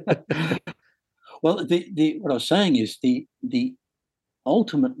 Well, what I was saying is the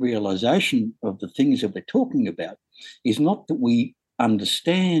ultimate realization of the things that we're talking about is not that we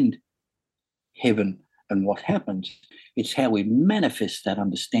understand heaven and what happens. It's how we manifest that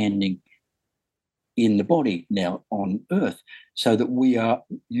understanding in the body now on earth, so that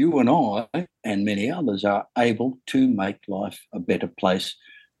you and I and many others are able to make life a better place,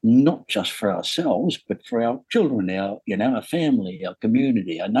 not just for ourselves, but for our children, our family, our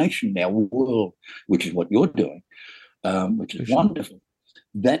community, our nation, our world, which is what you're doing, which is wonderful.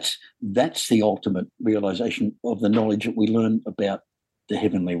 That's the ultimate realization of the knowledge that we learn about the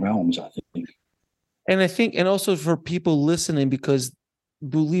heavenly realms, I think. And also for people listening, because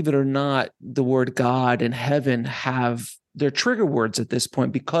believe it or not, the word God and heaven have they're trigger words at this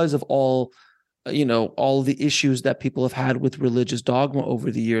point because of all the issues that people have had with religious dogma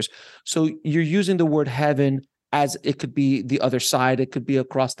over the years. So you're using the word heaven as it could be the other side, it could be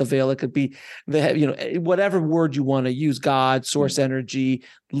across the veil, it could be whatever word you want to use, God, source energy,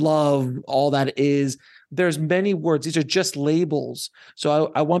 love, all that is. There's many words. These are just labels. So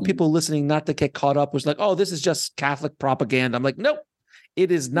I want people listening not to get caught up with like, oh, this is just Catholic propaganda. I'm like, nope. It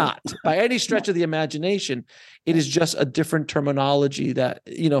is not by any stretch of the imagination. It is just a different terminology that,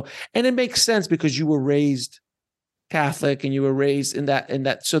 and it makes sense because you were raised Catholic and you were raised in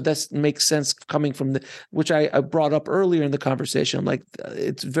that. So that makes sense coming from which I brought up earlier in the conversation. I'm like,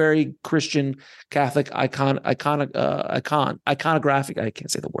 it's very Christian Catholic iconographic. I can't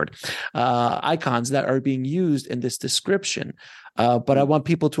say the word, icons that are being used in this description. But I want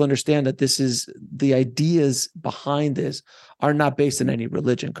people to understand that this is the ideas behind this are not based in any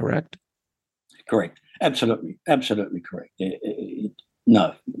religion, correct? Correct. Absolutely correct.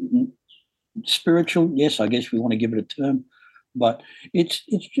 No. Spiritual, yes, I guess we want to give it a term, but it's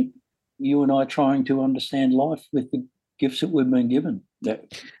just you and I trying to understand life with the gifts that we've been given. The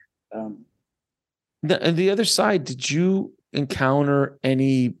other side, did you encounter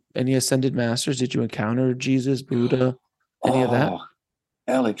any ascended masters? Did you encounter Jesus, Buddha, any of that?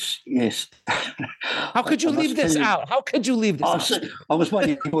 Alex, yes. How could you leave this out? How could you leave this out? I was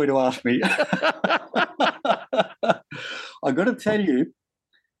waiting for you to ask me. I got to tell you,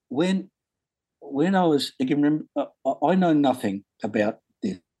 when I was, you can remember, I know nothing about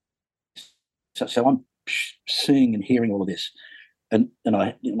this, so I'm seeing and hearing all of this, and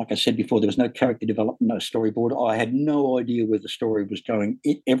I, like I said before, there was no character development, no storyboard. I had no idea where the story was going.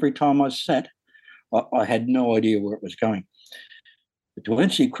 Every time I sat, I had no idea where it was going. But to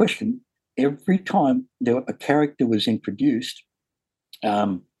answer your question, every time a character was introduced,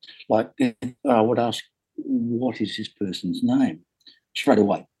 I would ask, "What is this person's name?" Straight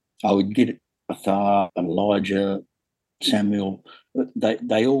away, I would get it. Elijah, Samuel,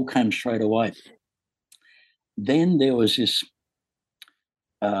 they all came straight away. Then there was this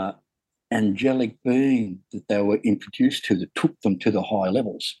angelic being that they were introduced to that took them to the high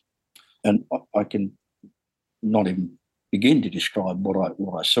levels. And I can not even begin to describe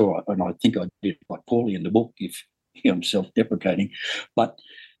what I saw, and I think I did quite poorly in the book if I'm self-deprecating. But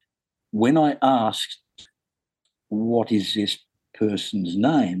when I asked, what is this person's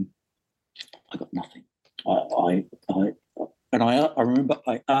name, I got nothing. I remember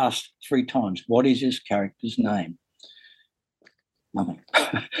I asked 3 times, what is this character's name? Nothing.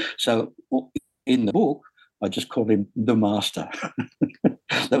 So in the book, I just called him the Master.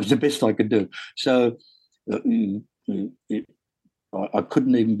 That was the best I could do. So I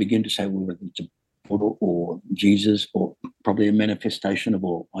couldn't even begin to say whether it's a Buddha or Jesus or probably a manifestation of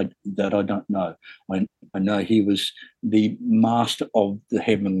all. That I don't know. I know he was the master of the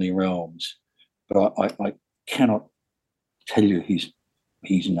heavenly realms, but I cannot tell you his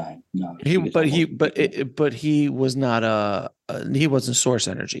name. No, he was not he wasn't source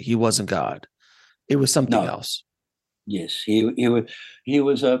energy. He wasn't God. It was something else. Yes, he was he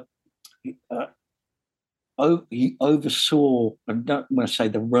oversaw. I don't want to say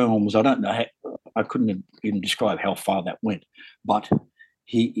the realms. I don't know. I couldn't even describe how far that went, but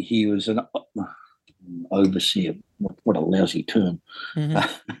he was an overseer. What a lousy term. Mm-hmm.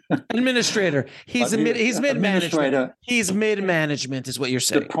 Administrator. He's mid-management. He's mid-management is what you're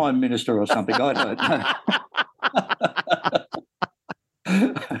saying. The prime minister or something. I don't know.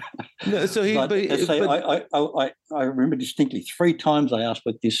 No, so I remember distinctly 3 times I asked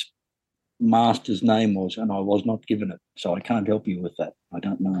what this master's name was, and I was not given it. So I can't help you with that. I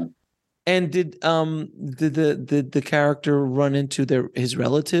don't know. And did the character run into his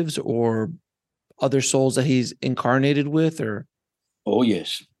relatives or other souls that he's incarnated with, or? Oh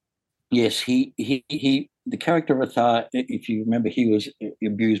yes. He the character of Athar, if you remember, he was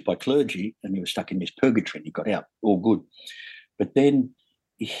abused by clergy and he was stuck in this purgatory and he got out, all good. But then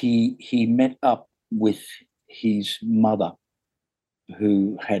he met up with his mother,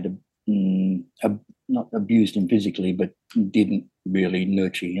 who had not abused him physically, but didn't really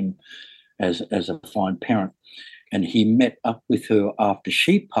nurture him as a fine parent. And he met up with her after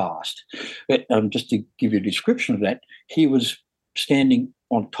she passed. Just to give you a description of that, he was standing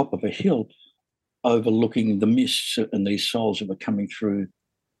on top of a hill overlooking the mists and these souls that were coming through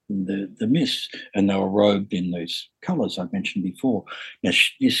the mists, and they were robed in those colours I mentioned before. Now,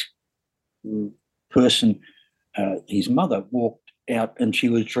 this person, his mother, walked out and she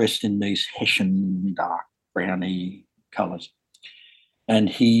was dressed in these Hessian dark browny colours. And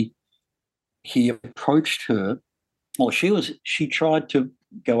he approached her. Well, she tried to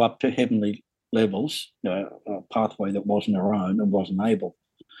go up to heavenly levels, a pathway that wasn't her own and wasn't able.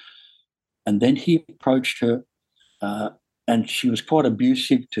 And then he approached her, and she was quite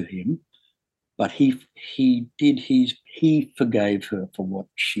abusive to him, but he forgave her for what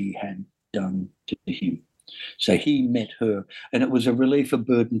she had done to him. So he met her, and it was a relief, a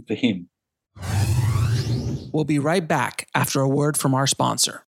burden for him. We'll be right back after a word from our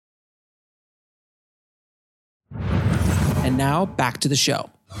sponsor. And now back to the show.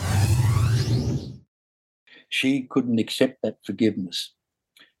 She couldn't accept that forgiveness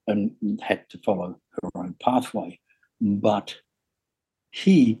and had to follow her own pathway. But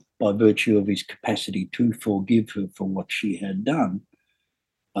he, by virtue of his capacity to forgive her for what she had done,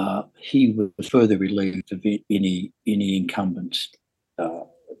 he was further relieved of any incumbents,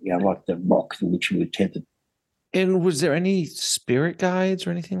 like the rock to which he was tethered. And was there any spirit guides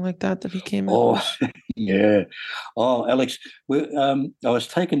or anything like that he came in? Oh, yeah. Oh, Alex, I was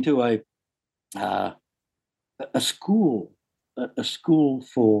taken to a school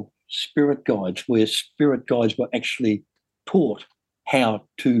for spirit guides, where spirit guides were actually taught how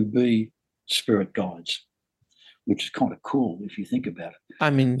to be spirit guides, which is kind of cool if you think about it.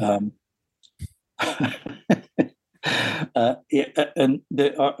 I mean, and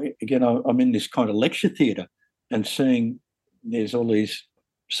again, I'm in this kind of lecture theatre and seeing there's all these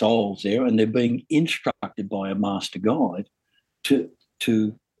souls there, and they're being instructed by a master guide to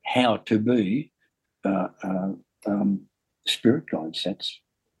how to be spirit guides. That's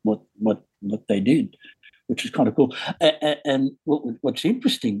what they did, which is kind of cool. And what's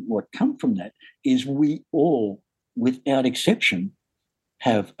interesting, what come from that, is we all, without exception,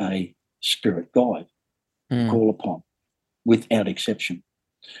 have a spirit guide to call upon, without exception.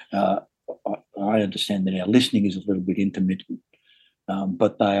 I understand that our listening is a little bit intermittent,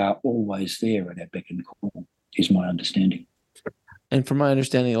 but they are always there at our beck and call, is my understanding. And from my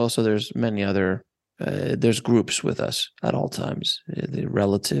understanding, also, there's many other, there's groups with us at all times, the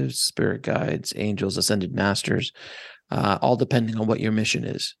relatives, spirit guides, angels, ascended masters, all depending on what your mission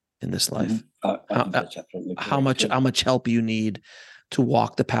is in this life. I think that's absolutely correct. How much help you need to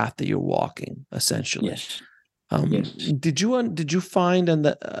walk the path that you're walking, essentially. Yes. Yes. Did you find on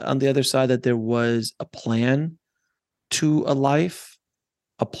the other side that there was a plan to a life,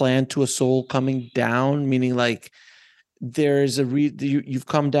 a plan to a soul coming down? Meaning, like, there's you've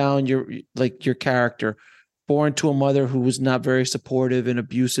come down. You're like your character, born to a mother who was not very supportive and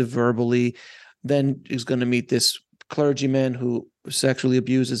abusive verbally, then is going to meet this clergyman who sexually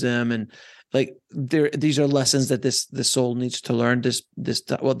abuses him, and like these are lessons that this soul needs to learn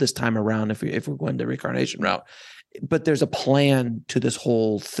this time around if we're going the reincarnation route. But there's a plan to this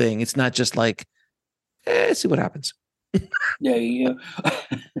whole thing. It's not just like, see what happens. Yeah.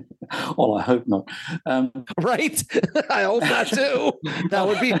 Well, I hope not. Right? I hope not too. That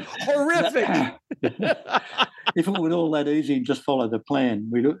would be horrific. If it were all that easy and just follow the plan,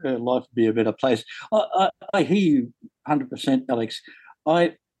 life would be a better place. I hear you 100%, Alex.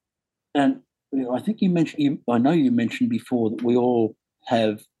 I think you mentioned. I know you mentioned before that we all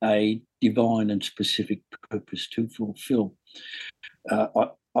have a divine and specific purpose to fulfill. To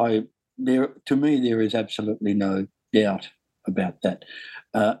me, there is absolutely no doubt about that.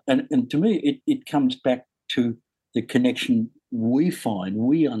 And to me, it comes back to the connection we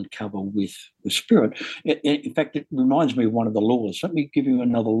uncover with the spirit. In fact, it reminds me of one of the laws. Let me give you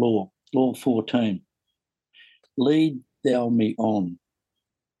another law, Law 14. Lead thou me on.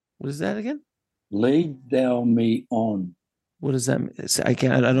 What is that again? Lead thou me on. What does that mean? I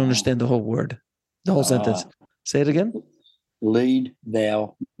don't understand the whole word, the whole sentence. Say it again. Lead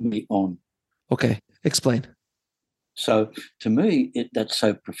thou me on. Okay, explain. So to me, that's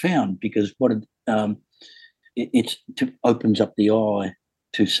so profound, because what it opens up the eye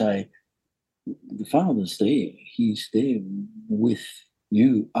to say, the Father's there. He's there with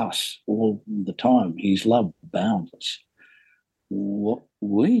you, us, all the time. His love boundless. What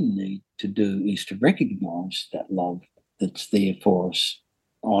we need to do is to recognise that love that's there for us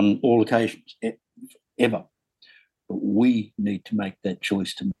on all occasions, ever. But we need to make that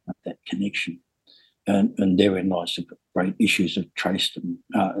choice to make that connection. And therein lies the great issues of trust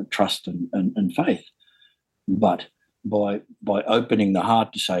and faith. But by opening the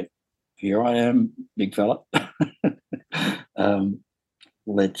heart to say, here I am, big fella,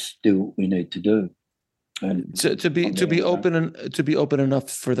 let's do what we need to do. And to be open enough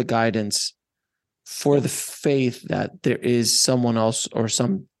for the guidance, for the faith that there is someone else or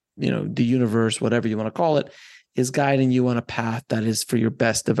some, the universe, whatever you want to call it, is guiding you on a path that is for your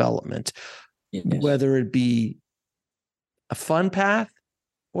best development. Yes. Whether it be a fun path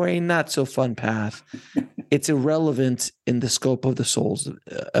or a not so fun path, it's irrelevant in the scope of the soul's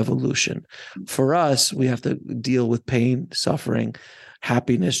evolution. For us, we have to deal with pain, suffering,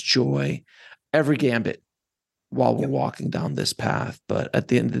 happiness, joy, every gambit while we're walking down this path. But at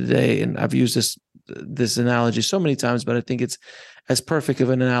the end of the day, and I've used this analogy so many times, but I think it's as perfect of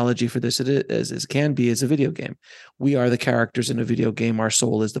an analogy for this as it can be as a video game. We are the characters in a video game. Our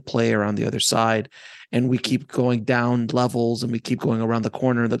soul is the player on the other side. And we keep going down levels and we keep going around the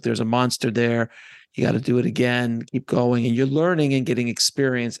corner. Look, there's a monster there. You got to do it again, keep going. And you're learning and getting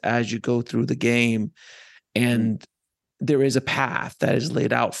experience as you go through the game. And there is a path that is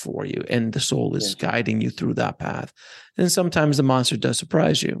laid out for you, and the soul is guiding you through that path. And sometimes the monster does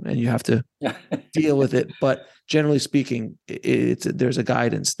surprise you and you have to deal with it. But generally speaking, there's a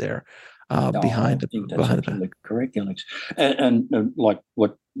guidance there behind it. That's absolutely correct, Alex. And like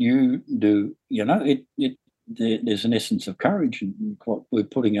what you do, there's an essence of courage in what we're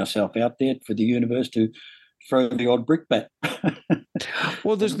putting ourselves out there for the universe to throw the odd brickbat.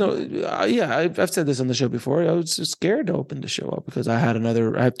 Well, there's no, I've said this on the show before. I was scared to open the show up because I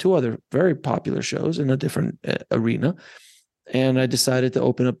had two other very popular shows in a different arena. And I decided to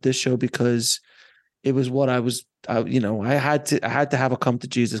open up this show because it was what I had to have a come to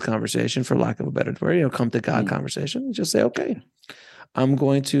Jesus conversation, for lack of a better word, come to God conversation, and just say, okay, I'm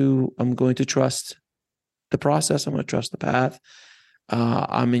going to trust the process. I'm going to trust the path.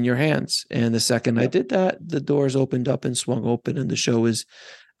 I'm in your hands. And the second I did that, the doors opened up and swung open, and the show is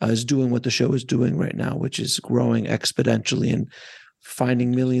doing what the show is doing right now, which is growing exponentially and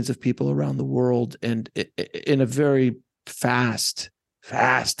finding millions of people around the world, and in a very fast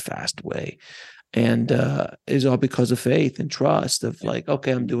way. And is all because of faith and trust of like,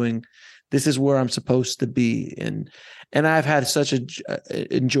 okay, this is where I'm supposed to be. And I've had such an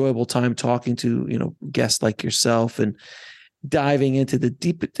enjoyable time talking to, guests like yourself and diving into the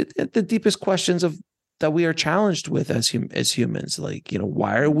deepest questions that we are challenged with as humans. Like,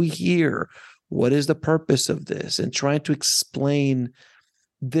 why are we here? What is the purpose of this? And trying to explain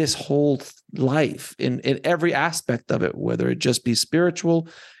this whole life in every aspect of it, whether it just be spiritual,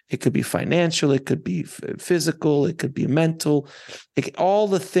 it could be financial, it could be physical, it could be mental, all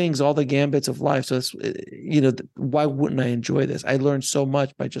the things, all the gambits of life. So it's, why wouldn't I enjoy this? I learned so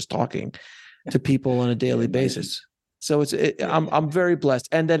much by just talking to people on a daily basis. So I'm very blessed.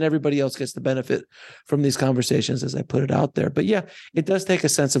 And then everybody else gets the benefit from these conversations as I put it out there. But yeah, it does take a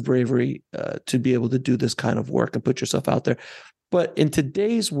sense of bravery to be able to do this kind of work and put yourself out there. But in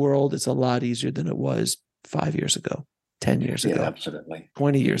today's world, it's a lot easier than it was 5 years ago, 10 years ago, absolutely,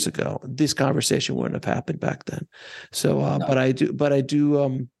 20 years ago. This conversation wouldn't have happened back then. So, no. but I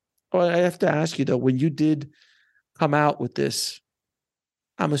do. I have to ask you though, when you did come out with this,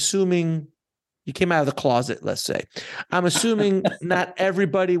 I'm assuming you came out of the closet, let's say. I'm assuming not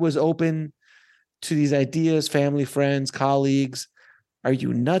everybody was open to these ideas, family, friends, colleagues. Are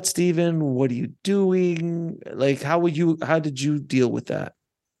you nuts, Stephen? What are you doing? Like, how did you deal with that?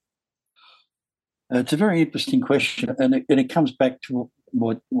 It's a very interesting question. And it comes back to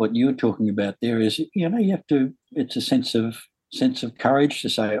what you were talking about there is, you have to, it's a sense of courage to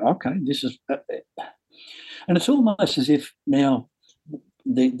say, okay, this is, and it's almost as if now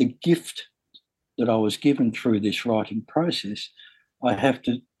the gift that I was given through this writing process, I have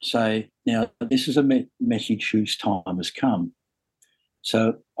to say, now this is a message whose time has come.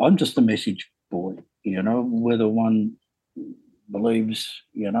 So I'm just a message boy, whether one believes,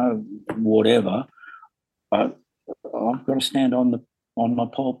 whatever, but I've got to stand on my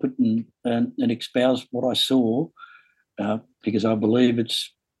pulpit and espouse what I saw, because I believe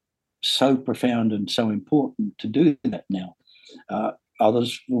it's so profound and so important to do that now.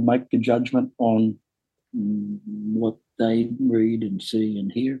 Others will make a judgment on what they read and see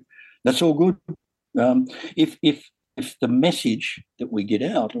and hear. That's all good. If the message that we get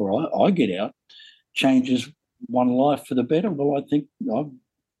out, or I get out, changes one life for the better, well, I think I've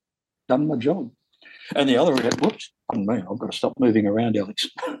done my job. And the other, whoops, I've got to stop moving around, Alex.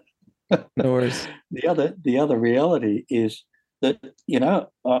 No worries. The other reality is that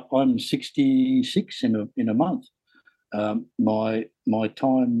I'm 66 in a month. My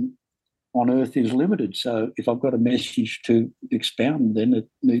time on earth is limited. So if I've got a message to expound, then it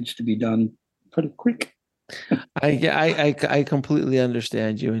needs to be done pretty quick. I completely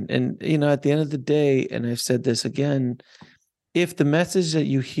understand you. And at the end of the day, and I've said this again, if the message that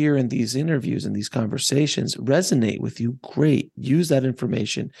you hear in these interviews and these conversations resonate with you, great. Use that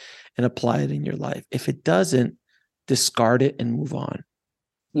information and apply it in your life. If it doesn't, discard it and move on.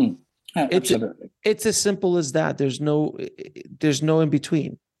 It's as simple as that. There's no in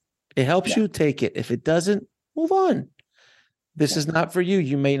between. It helps you, take it. If it doesn't, move on. This is not for you.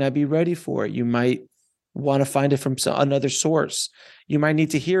 You may not be ready for it. You might want to find it from another source. You might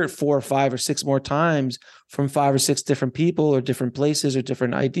need to hear it 4 or 5 or 6 more times from 5 or 6 different people or different places or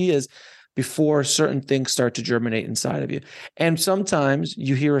different ideas before certain things start to germinate inside of you. And sometimes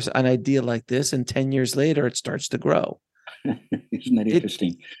you hear an idea like this, and 10 years later, it starts to grow. Isn't that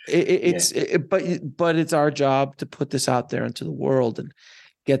interesting? But it's our job to put this out there into the world and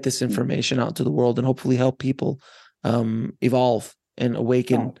get this information out to the world and hopefully help people evolve and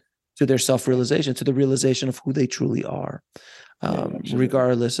awaken to their self-realization, to the realization of who they truly are,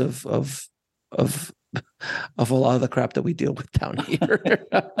 regardless of a lot of the crap that we deal with down here.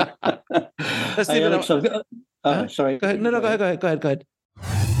 Stephen, sorry. Go ahead. No, go ahead.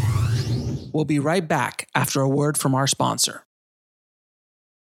 We'll be right back after a word from our sponsor.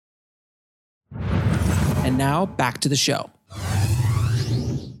 And now back to the show.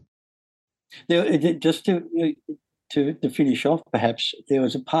 Just to finish off, perhaps, there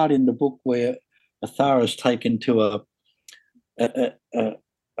was a part in the book where Athar is taken to a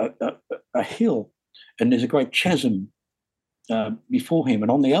hill, and there's a great chasm before him, and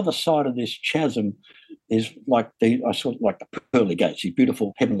on the other side of this chasm is like the pearly gates, these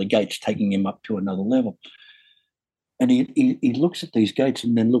beautiful heavenly gates taking him up to another level. And he looks at these gates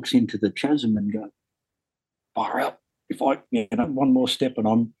and then looks into the chasm and goes, fire out! If I one more step and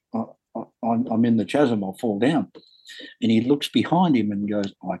I'm in the chasm, I'll fall down. And he looks behind him and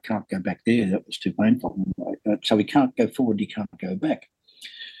goes, I can't go back there. That was too painful. So he can't go forward. He can't go back.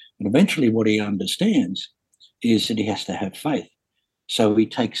 And eventually what he understands is that he has to have faith. So he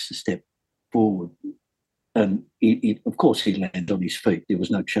takes the step forward. And of course, he lands on his feet. There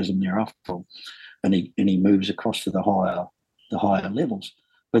was no chasm there after all. And he moves across to the higher levels.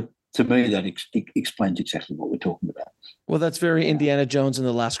 But to me, that explains exactly what we're talking about. Well, that's very Indiana Jones in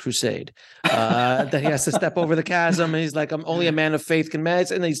The Last Crusade, that he has to step over the chasm, and he's like, I'm only a man of faith can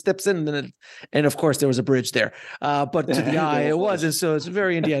manage, and then he steps in, and of course there was a bridge there, but to the eye it wasn't, so it's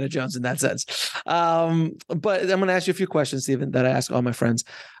very Indiana Jones in that sense. But I'm going to ask you a few questions, Stephen, that I ask all my friends,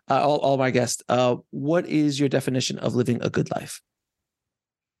 all my guests. What is your definition of living a good life?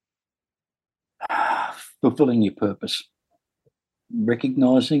 Fulfilling your purpose.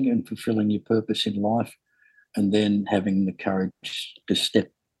 Recognizing and fulfilling your purpose in life, and then having the courage to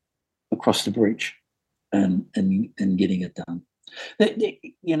step across the breach and getting it done.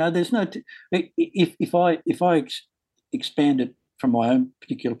 There's no. If I expand it from my own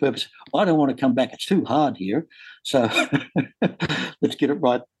particular purpose, I don't want to come back. It's too hard here. So let's get it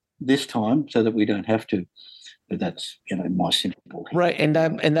right this time, so that we don't have to. But that's my simple. Right, and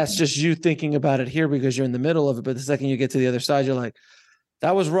that's just you thinking about it here because you're in the middle of it. But the second you get to the other side, you're like,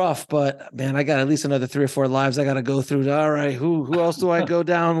 that was rough, but man, I got at least another 3 or 4 lives I got to go through. All right, who else do I go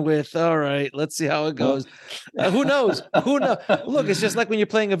down with? All right, let's see how it goes. Who knows? Look, it's just like when you're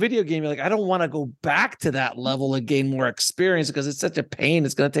playing a video game. You're like, I don't want to go back to that level and gain more experience because it's such a pain.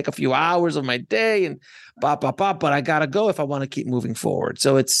 It's going to take a few hours of my day and but I got to go if I want to keep moving forward.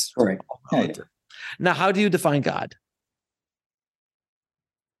 So it's correct. Yeah. Now, how do you define God?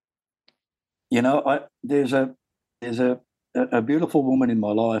 There's a beautiful woman in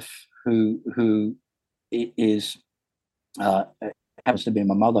my life who is happens to be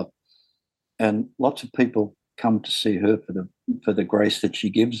my mother, and lots of people come to see her for the grace that she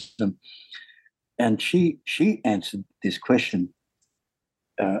gives them. And she answered this question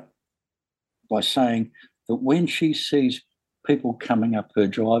by saying that when she sees people coming up her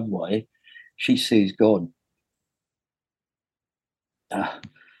driveway, she sees God.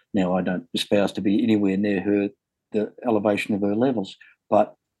 Now, I don't espouse to be anywhere near the elevation of her levels,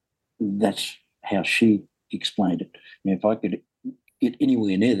 but that's how she explained it. If I could get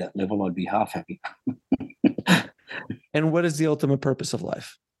anywhere near that level, I'd be half happy. And what is the ultimate purpose of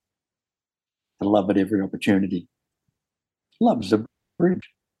life? To love at every opportunity. Love's a bridge.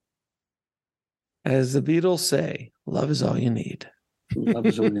 As the Beatles say, love is all you need. Love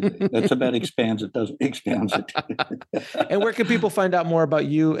is all you need. That's about expounds it, doesn't expounds it. And where can people find out more about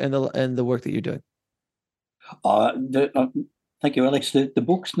you and the work that you're doing? Thank you, Alex. The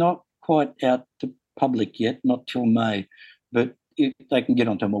book's not quite out to public yet, not till May, but they can get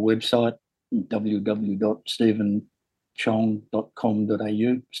onto my website,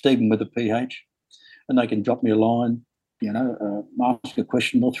 www.StephenChong.com.au, Stephen with a PH, and they can drop me a line, ask a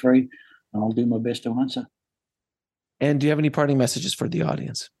question or 3, and I'll do my best to answer. And do you have any parting messages for the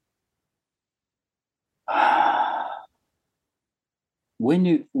audience?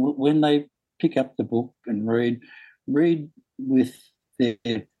 When they pick up the book and read with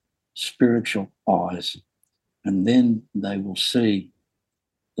their spiritual eyes, and then they will see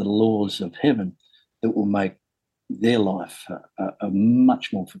the laws of heaven that will make their life a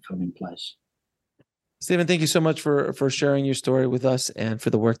much more fulfilling place. Stephen, thank you so much for sharing your story with us and for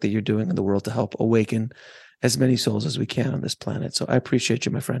the work that you're doing in the world to help awaken as many souls as we can on this planet. So I appreciate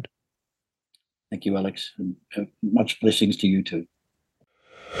you, my friend. Thank you, Alex. And much blessings to you too.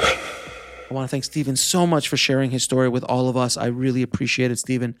 I want to thank Stephen so much for sharing his story with all of us. I really appreciate it,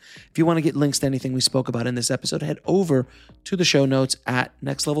 Stephen. If you want to get links to anything we spoke about in this episode, head over to the show notes at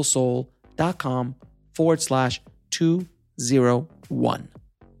nextlevelsoul.com/201.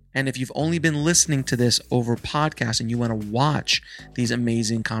 And if you've only been listening to this over podcast and you want to watch these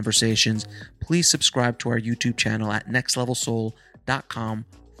amazing conversations, please subscribe to our YouTube channel at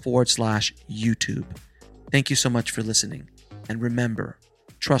nextlevelsoul.com/YouTube. Thank you so much for listening. And remember,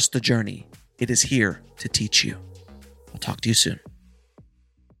 trust the journey. It is here to teach you. I'll talk to you soon.